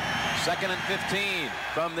it out. 2nd and 15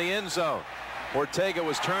 from the end zone. Ortega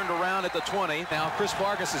was turned around at the 20. Now Chris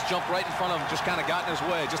Vargas has jumped right in front of him, just kind of got in his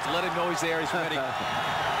way, just to let him know he's there, he's ready.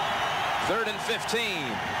 3rd and 15.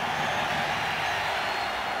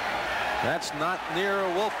 That's not near a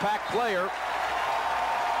Wolfpack player.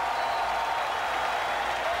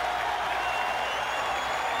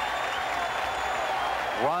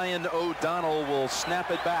 Ryan O'Donnell will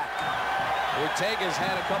snap it back. Ortega's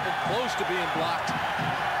had a couple close to being blocked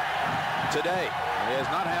today. He has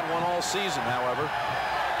not had one all season, however.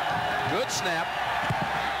 Good snap.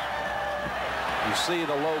 You see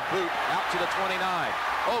the low boot out to the 29.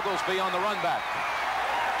 Oglesby on the run back.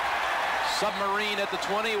 Submarine at the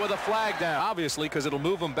 20 with a flag down. Obviously, because it'll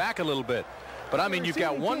move him back a little bit. But I mean, you've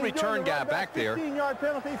got one return guy back there. 15-yard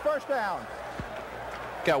penalty, 1st down.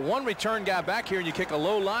 Got one return guy back here, and you kick a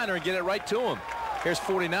low liner and get it right to him. Here's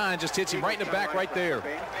 49, just hits him right in the back right there.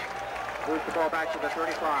 Moves the ball back to the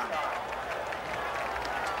 35.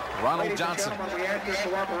 Ronald Johnson.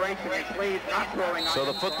 So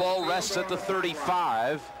the football rests at the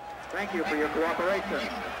 35. Thank you for your cooperation.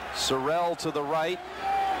 Sorrell to the right.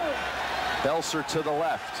 Belser to the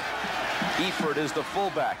left. Eford is the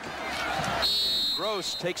fullback.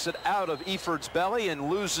 Gross takes it out of Eford's belly and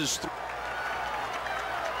loses.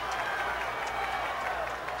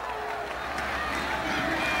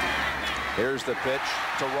 Here's the pitch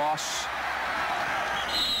to Ross.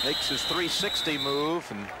 Makes his 360 move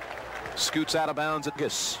and scoots out of bounds at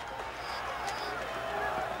Gus.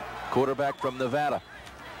 Quarterback from Nevada.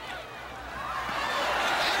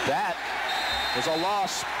 That was a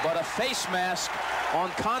loss, but a face mask on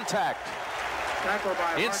contact.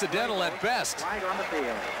 Incidental at best.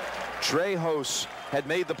 Drehos had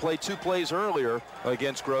made the play 2 plays earlier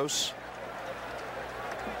against Gross.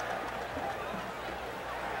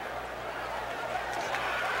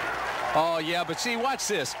 Oh, yeah, but see, watch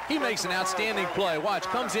this. He makes an outstanding play. Watch,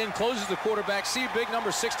 comes in, closes the quarterback. See big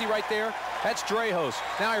number 60 right there? That's Drehos.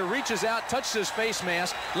 Now he reaches out, touches his face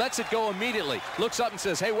mask, lets it go immediately. Looks up and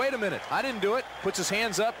says, hey, wait a minute. I didn't do it. Puts his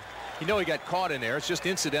hands up. You know he got caught in there. It's just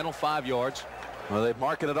incidental, 5 yards. Well, they've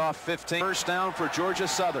marked it off 15. First down for Georgia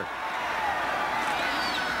Southern.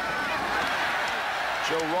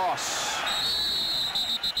 Joe Ross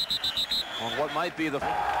on what might be the...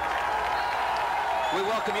 We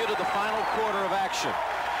welcome you to the final quarter of action.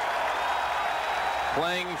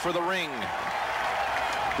 Playing for the ring.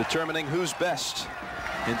 Determining who's best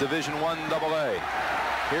in Division I AA.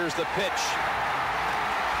 Here's the pitch.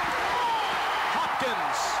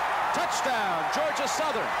 Hopkins. Touchdown, Georgia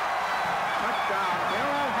Southern. Touchdown,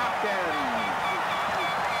 Daryl Hopkins.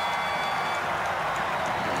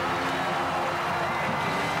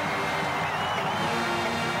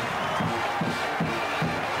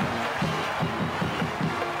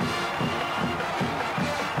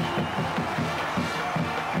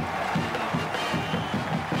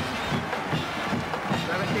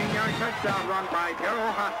 17-yard touchdown run by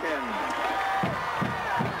Daryl Hopkins.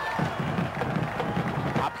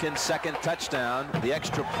 Hopkins' second touchdown. The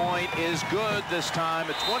extra point is good this time.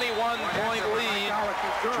 A 21-point lead.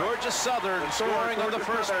 Georgia Southern scoring on the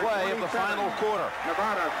first play of the final quarter.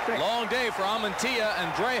 Long day for Amantia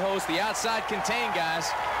and Drehos, the outside contain guys.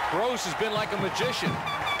 Gross has been like a magician.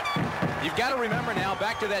 You've got to remember now,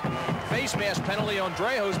 back to that face mask penalty on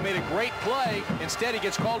Drehos, made a great play. Instead, he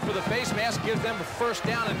gets called for the face mask, gives them a first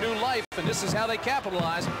down and new life, and this is how they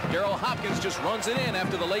capitalize. Daryl Hopkins just runs it in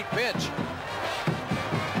after the late pitch.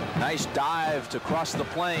 Nice dive to cross the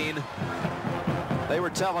plane. They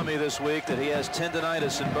were telling me this week that he has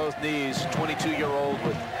tendonitis in both knees. 22-year-old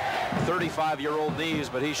with 35-year-old knees,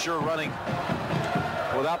 but he's sure running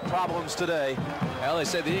without problems today. Well, they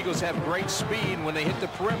said the Eagles have great speed when they hit the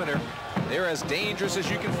perimeter. They're as dangerous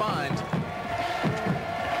as you can find.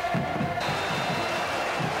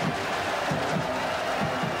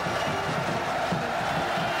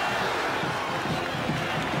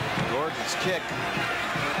 Gordon's kick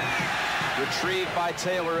retrieved by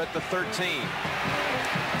Taylor at the 13.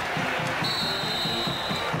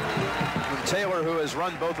 And Taylor, who has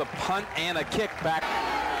run both a punt and a kick back.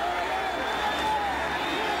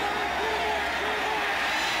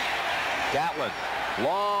 Gatlin,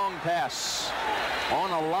 long pass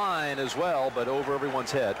on a line as well, but over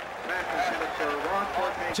everyone's head.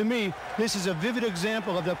 To me, this is a vivid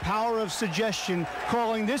example of the power of suggestion,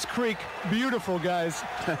 calling this creek beautiful, guys.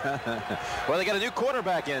 Well, they got a new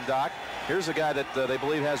quarterback in, Doc. Here's a guy that they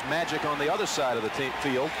believe has magic on the other side of the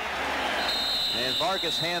field. And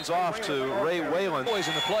Vargas hands off to Ray Whalen. Boys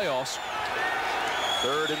in the playoffs.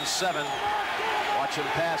 3rd and 7. Watch him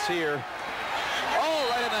pass here. Oh,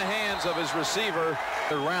 right in the hands of his receiver.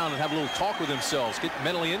 Around and have a little talk with themselves, get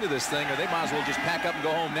mentally into this thing, or they might as well just pack up and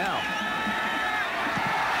go home now.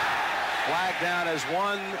 Flag down as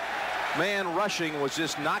one man rushing was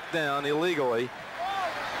just knocked down illegally.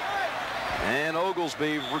 And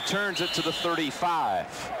Oglesby returns it to the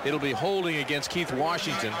 35. It'll be holding against Keith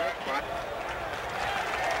Washington.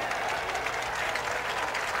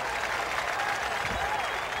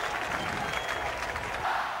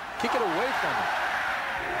 Kick it away from him.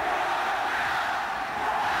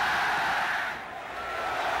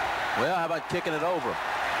 Well, how about kicking it over?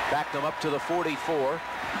 Back them up to the 44.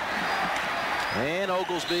 And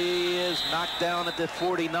Oglesby is knocked down at the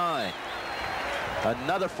 49.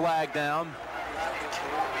 Another flag down.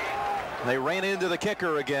 They ran into the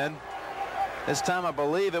kicker again. This time I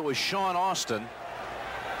believe it was Sean Austin.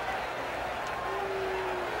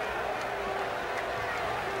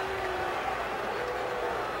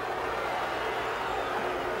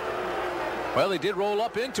 Well, they did roll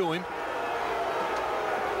up into him.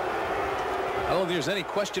 I don't think there's any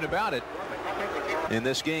question about it in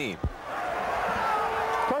this game.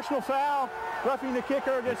 Personal foul, roughing the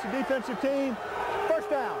kicker against the defensive team. First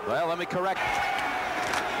down. Well, let me correct.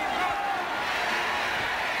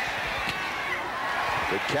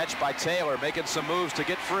 Good catch by Taylor, making some moves to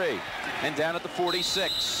get free. And down at the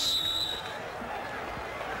 46.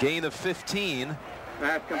 Gain of 15.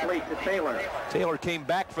 Pass complete to Taylor. Taylor came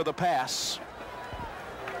back for the pass.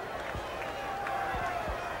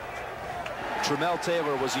 Tramel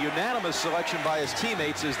Taylor was a unanimous selection by his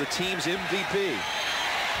teammates as the team's MVP.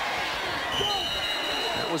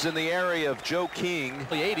 That was in the area of Joe King.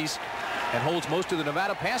 The 80s and holds most of the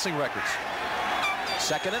Nevada passing records.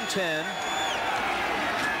 2nd and 10.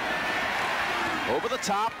 Over the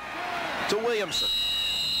top to Williamson.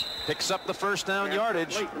 Picks up the first down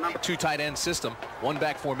yardage. 2 tight end system, 1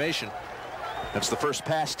 back formation. That's the first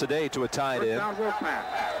pass today to a tight end.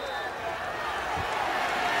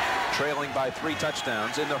 Trailing by 3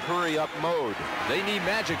 touchdowns in the hurry-up mode. They need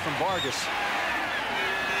magic from Vargas.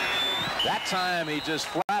 That time he just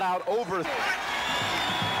flat out over.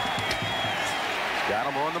 Got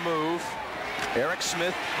him on the move. Eric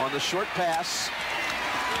Smith on the short pass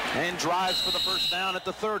and drives for the first down at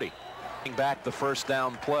the 30. Back the first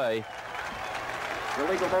down play.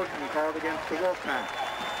 Illegal motion called against the Wolfpack.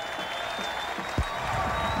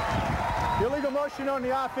 Illegal motion on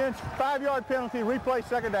the offense, 5-yard penalty, replay,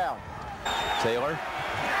 second down. Taylor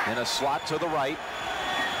in a slot to the right.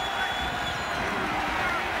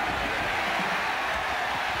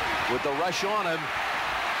 With the rush on him,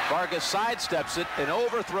 Vargas sidesteps it and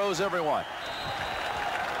overthrows everyone.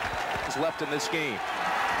 Who's left in this game?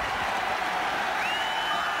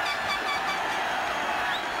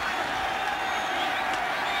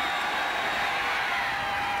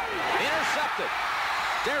 Intercepted.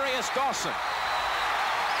 Darius Dawson.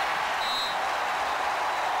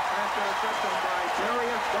 Interception by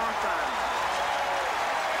Darius Dawson.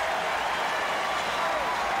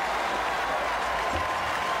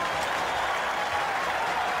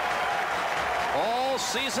 All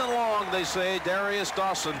season long, they say, Darius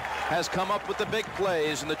Dawson has come up with the big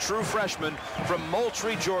plays, and the true freshman from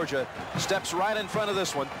Moultrie, Georgia, steps right in front of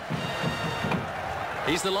this one.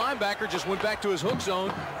 He's the linebacker, just went back to his hook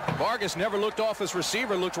zone. Vargas never looked off his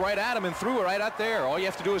receiver, looked right at him and threw it right out there. All you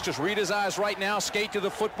have to do is just read his eyes right now, skate to the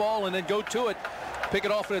football, and then go to it. Pick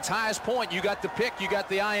it off at its highest point. You got the pick, you got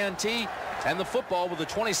the INT, and the football with a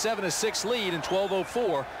 27-6 lead and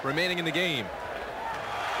 12:04 remaining in the game.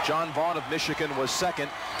 John Vaughn of Michigan was second.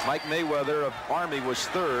 Mike Mayweather of Army was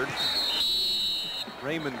third.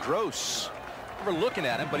 Raymond Gross. Never looking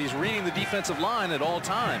at him, but he's reading the defensive line at all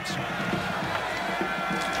times.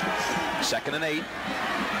 2nd and 8.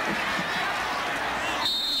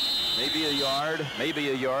 Maybe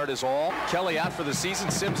a yard is all. Kelly out for the season,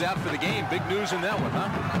 Sims out for the game. Big news in that one, huh?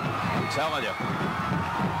 I'm telling you.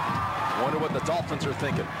 Wonder what the Dolphins are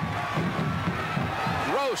thinking.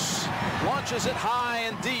 Gross launches it high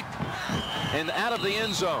and deep and out of the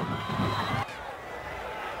end zone.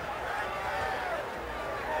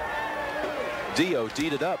 Dio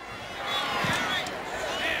D'd it up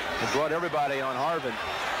and brought everybody on Harvin.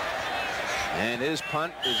 And his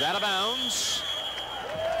punt is out of bounds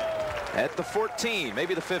at the 14,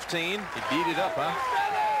 maybe the 15. He beat it up, huh?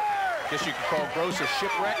 Guess you could call Gross a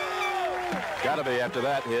shipwreck. Gotta be after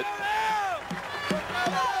that hit.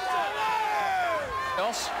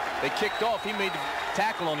 Else, they kicked off. He made the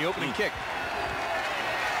tackle on the opening kick.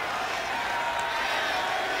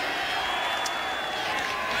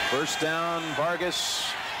 First down,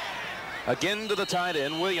 Vargas. Again to the tight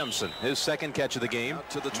end, Williamson. His second catch of the game. Out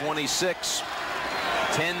to the 26.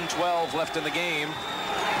 10-12 left in the game.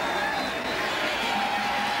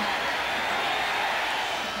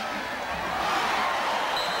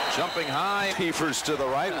 Jumping high. Peepers to the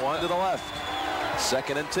right, one to the left.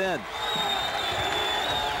 2nd and 10.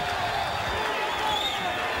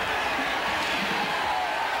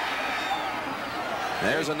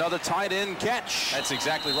 There's another tight end catch. That's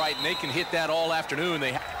exactly right, and they can hit that all afternoon.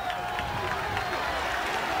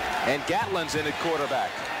 And Gatlin's in at quarterback.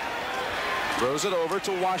 Throws it over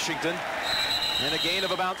to Washington. And a gain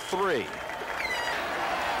of about 3.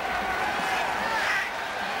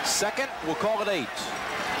 Second, we'll call it 8.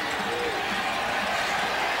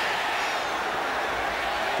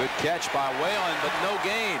 Good catch by Whalen, but no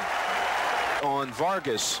gain on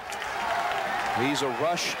Vargas. He's a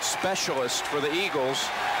rush specialist for the Eagles.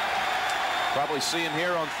 Probably see him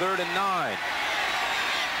here on 3rd and 9.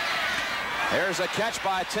 There's a catch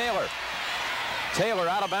by Taylor. Taylor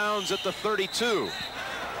out of bounds at the 32.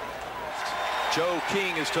 Joe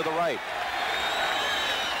King is to the right.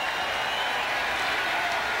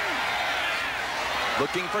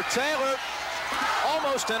 Looking for Taylor.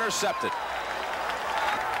 Almost intercepted.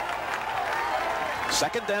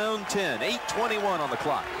 Second down 10. 8:21 on the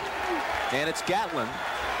clock. And it's Gatlin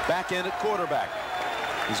back in at quarterback.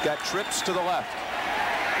 He's got trips to the left.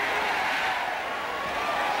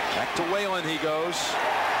 Back to Whalen he goes.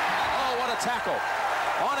 Oh, what a tackle.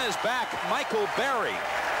 On his back, Michael Berry.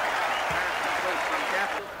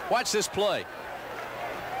 Watch this play.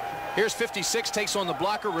 Here's 56, takes on the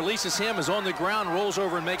blocker, releases him, is on the ground, rolls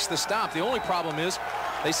over and makes the stop. The only problem is,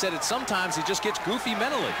 they said it sometimes he just gets goofy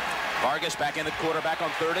mentally. Vargas back in at quarterback on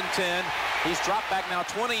 3rd and 10. He's dropped back now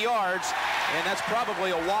 20 yards, and that's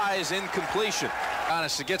probably a wise incompletion.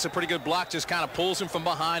 Honest, it gets a pretty good block, just kind of pulls him from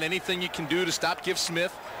behind. Anything you can do to stop Gift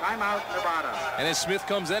Smith. Timeout, Nevada. And then Smith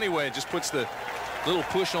comes anyway, just puts the little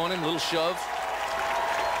push on him, little shove.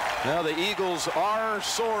 Now the Eagles are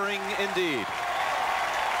soaring indeed.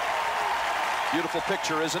 Beautiful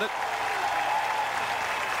picture, isn't it?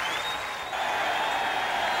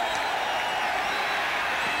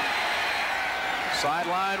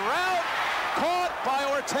 Sideline route, caught by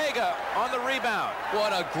Ortega on the rebound.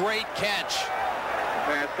 What a great catch.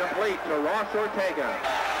 Pass complete to Ross Ortega.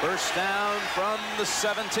 First down from the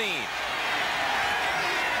 17.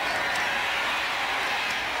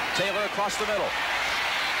 Taylor across the middle.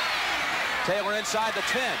 Taylor inside the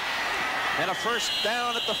 10. And a first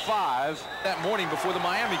down at the 5. That morning before the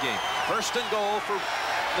Miami game. First and goal for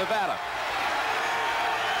Nevada.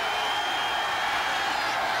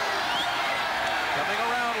 Coming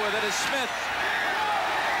around with it is Smith.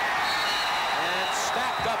 And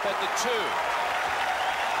snapped up at the 2.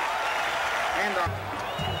 And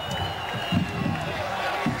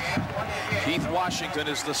Keith Washington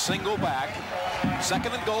is the single back.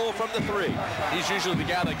 Second and goal from the 3. He's usually the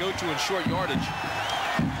guy they go to in short yardage.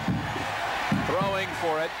 Throwing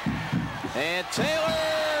for it. And Taylor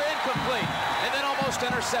incomplete. And then almost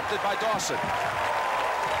intercepted by Dawson.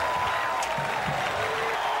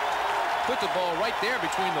 Put the ball right there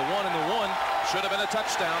between the 1 and the 1. Should have been a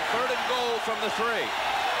touchdown. Third and goal from the 3.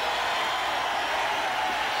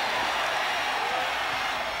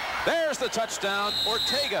 There's the touchdown.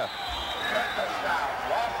 Ortega.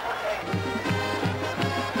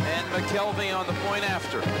 And McKelvey on the point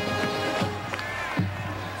after.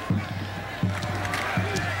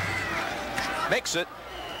 Makes it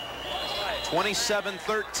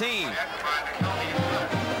 27-13.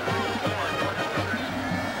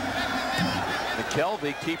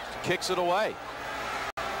 McKelvey kicks it away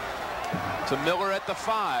to Miller at the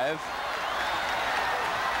 5.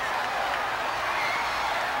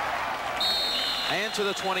 And to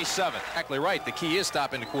the 27. Exactly right. The key is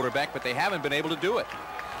stopping the quarterback, but they haven't been able to do it.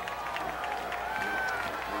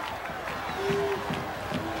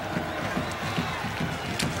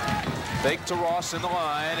 Fake to Ross in the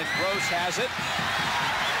line, and Gross has it.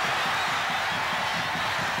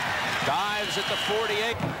 Dives at the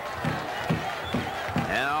 48.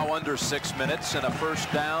 Now under 6 minutes and a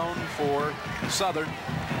first down for Southern.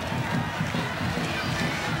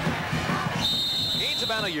 Gains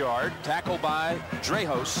about a yard. Tackle by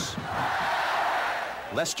Drejos.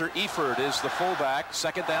 Lester Eford is the fullback.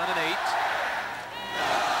 Second down and 8.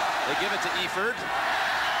 They give it to Eford.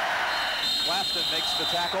 Clafton makes the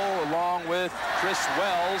tackle along with Chris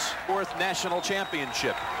Wells. 4th national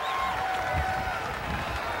championship.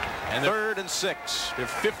 And 3rd and 6. Their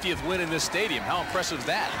 50th win in this stadium. How impressive is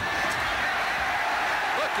that?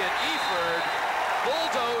 Look at Eford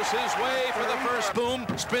bulldoze his way for the first. Boom,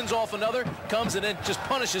 spins off another, comes and then just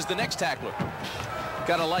punishes the next tackler.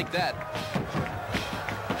 Gotta like that.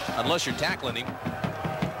 Unless you're tackling him.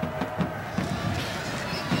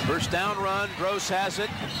 First down run. Gross has it.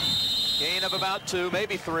 Gain of about 2,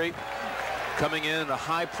 maybe 3. Coming in a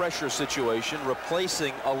high pressure situation,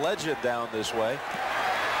 replacing a legend down this way.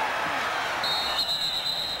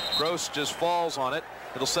 Gross just falls on it.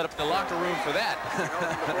 It'll set up the locker room for that.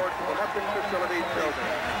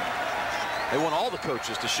 They want all the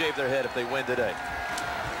coaches to shave their head if they win today.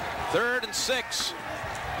 3rd and 6.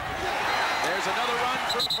 There's another run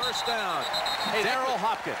for the first down. Hey, Darrell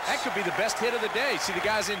Hopkins. That could be the best hit of the day. See the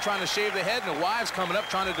guys in trying to shave their head and the wives coming up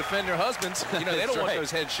trying to defend their husbands. You know, they don't want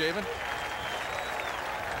those heads shaven.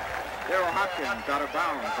 Darrell Hopkins out of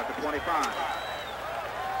bounds at the 25.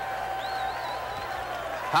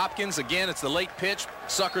 Hopkins, again, it's the late pitch.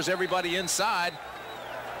 Suckers everybody inside.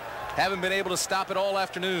 Haven't been able to stop it all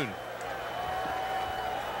afternoon.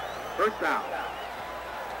 First down.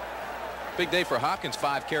 Big day for Hopkins.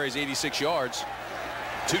 5 carries, 86 yards.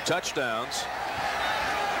 2 touchdowns.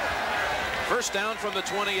 First down from the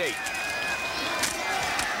 28.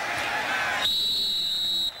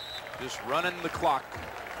 Just running the clock.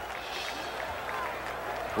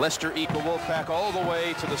 Lester eat the Wolfpack all the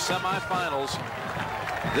way to the semifinals.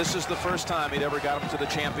 This is the first time he'd ever got them to the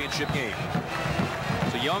championship game.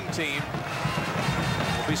 It's a young team.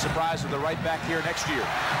 We'll be surprised if they're right back here next year.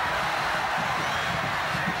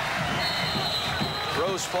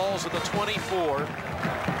 Rose falls at the 24.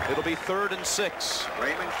 It'll be 3rd and 6.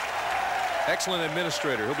 Raymond. Excellent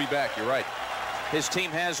administrator. He'll be back. You're right. His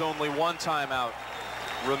team has only 1 timeout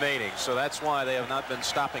remaining, so that's why they have not been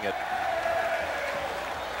stopping it.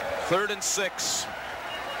 3rd and 6.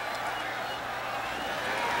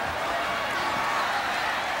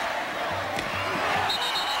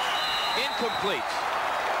 Incomplete.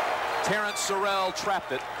 Terrence Sorrell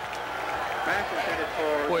trapped it.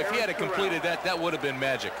 Boy, if he had completed that, that would have been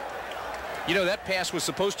magic. You know, that pass was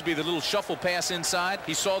supposed to be the little shuffle pass inside.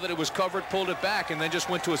 He saw that it was covered, pulled it back, and then just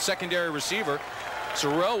went to a secondary receiver.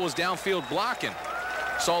 Sorrell was downfield blocking.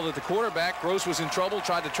 Saw that the quarterback, Gross, was in trouble,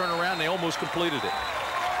 tried to turn around, and they almost completed it.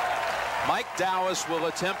 Mike Dowis will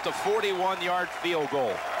attempt a 41-yard field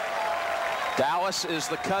goal. Dowis is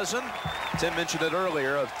the cousin, Tim mentioned it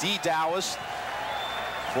earlier, of D. Dowis,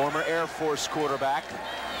 former Air Force quarterback.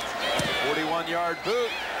 41-yard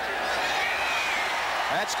boot.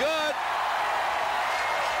 That's good.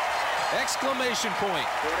 Exclamation point.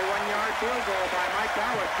 41-yard field goal by Mike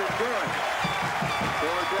Dowis is good.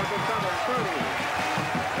 For Georgia Southern, 30.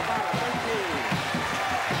 About a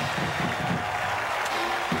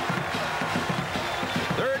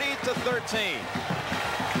 13.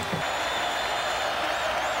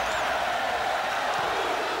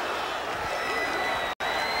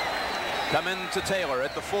 Coming to Taylor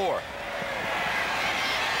at the 4. Down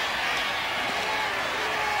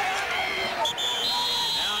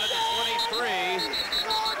at the 23.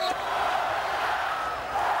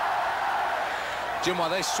 Jim, while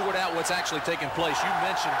they sort out what's actually taking place, you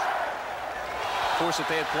mentioned, of course, that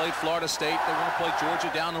they had played Florida State. They want to play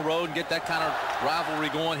Georgia down the road and get that kind of rivalry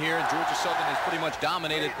going here. And Georgia Southern has pretty much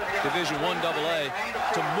dominated Division I AA.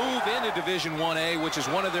 To move into Division 1A, which is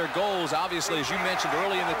one of their goals, obviously, as you mentioned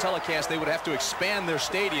early in the telecast, they would have to expand their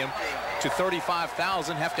stadium to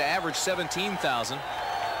 35,000, have to average 17,000.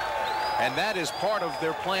 And that is part of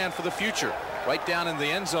their plan for the future. Right down in the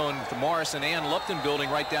end zone, the Morris and Ann Lupton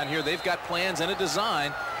building right down here, they've got plans and a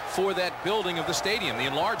design for that building of the stadium, the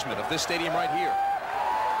enlargement of this stadium right here.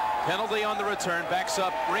 Penalty on the return, backs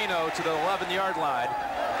up Reno to the 11-yard line,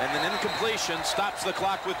 and an incompletion stops the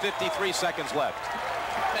clock with 53 seconds left.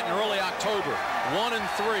 In early October, 1 and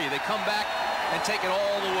 3, they come back and take it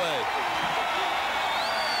all the way.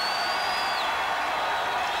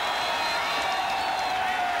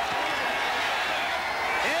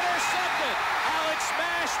 Intercepted. Alex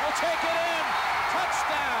Smash will take it in.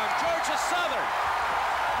 Touchdown, Georgia Southern.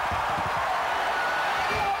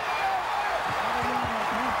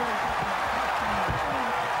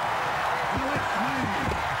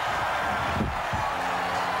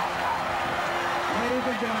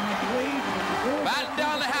 Batten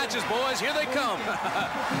down the hatches, boys. Here they come.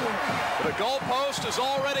 The goalpost is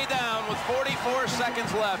already down with 44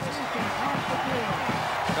 seconds left.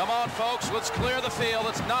 Come on, folks. Let's clear the field.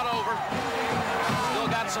 It's not over. Still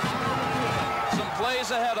got some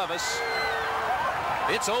plays ahead of us.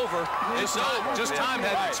 It's over. It's not. Just time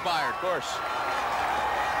hadn't expired. Of course.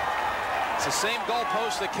 It's the same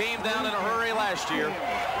goalpost that came down in a hurry last year.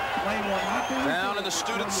 Down in the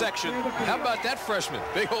student section. How about that freshman?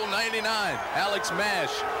 Big old 99, Alex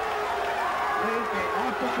Mash.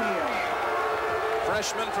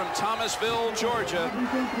 Freshman from Thomasville, Georgia,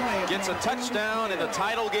 gets a touchdown in the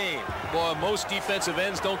title game. Boy, most defensive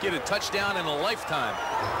ends don't get a touchdown in a lifetime.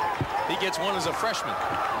 He gets one as a freshman.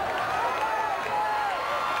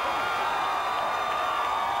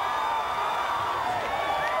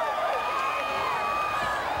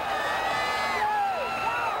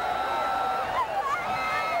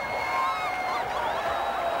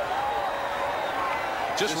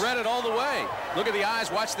 Just read it all the way. Look at the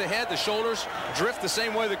eyes, watch the head, the shoulders, drift the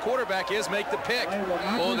same way the quarterback is, make the pick.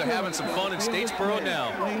 Oh, they're having some fun in Statesboro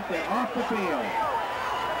now.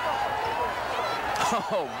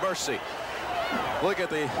 Oh, mercy. Look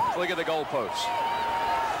at the goalposts.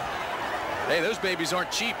 Hey, those babies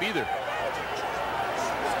aren't cheap either.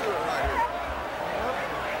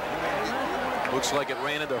 Looks like it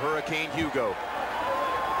ran into Hurricane Hugo.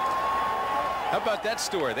 How about that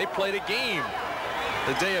story? They played a game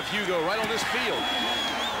the day of Hugo right on this field.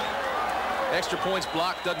 Extra points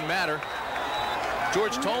blocked, doesn't matter.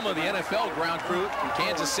 George Toma, the NFL ground crew in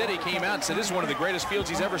Kansas City, came out and said this is one of the greatest fields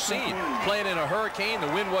he's ever seen. Playing in a hurricane, the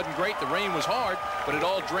wind wasn't great, the rain was hard, but it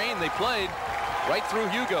all drained. They played right through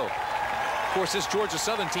Hugo. Of course, this Georgia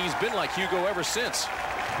Southern team's been like Hugo ever since.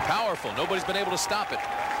 Powerful. Nobody's been able to stop it.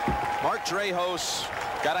 Mark Drehos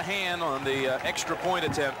got a hand on the extra point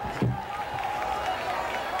attempt.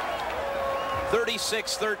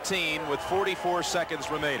 36-13 with 44 seconds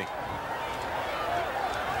remaining.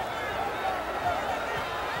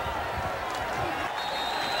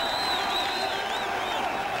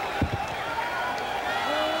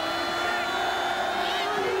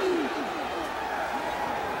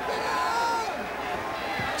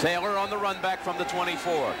 Taylor on the run back from the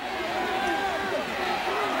 24.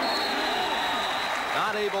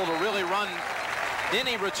 Not able to really run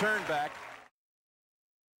any return back.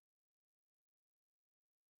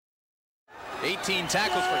 18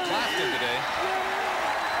 tackles for Clafton today.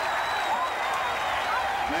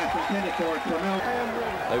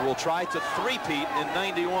 They will try to three-peat in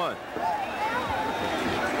 91. What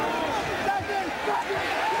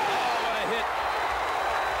a hit.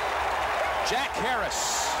 Jack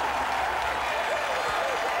Harris.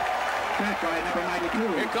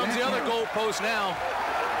 Here comes the other goal post now.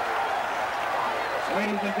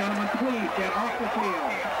 Ladies and gentlemen, please get off the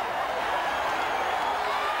field.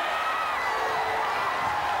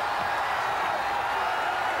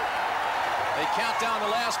 They count down the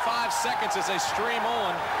last 5 seconds as they stream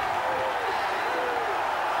on.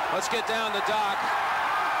 Let's get down to Doc.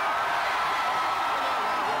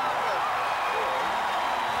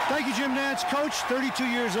 Thank you, Jim Nantz. Coach, 32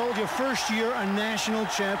 years old, your first year a national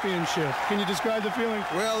championship. Can you describe the feeling?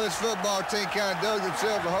 Well, this football team kind of dug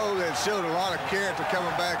themselves a hole and showed a lot of character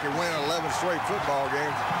coming back and winning 11 straight football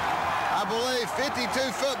games. I believe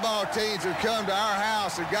 52 football teams have come to our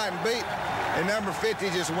house and gotten beat, and number 50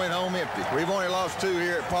 just went home empty. We've only lost 2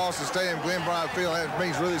 here at Paulson Stadium, Glenbriar Field. That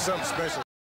means really something special.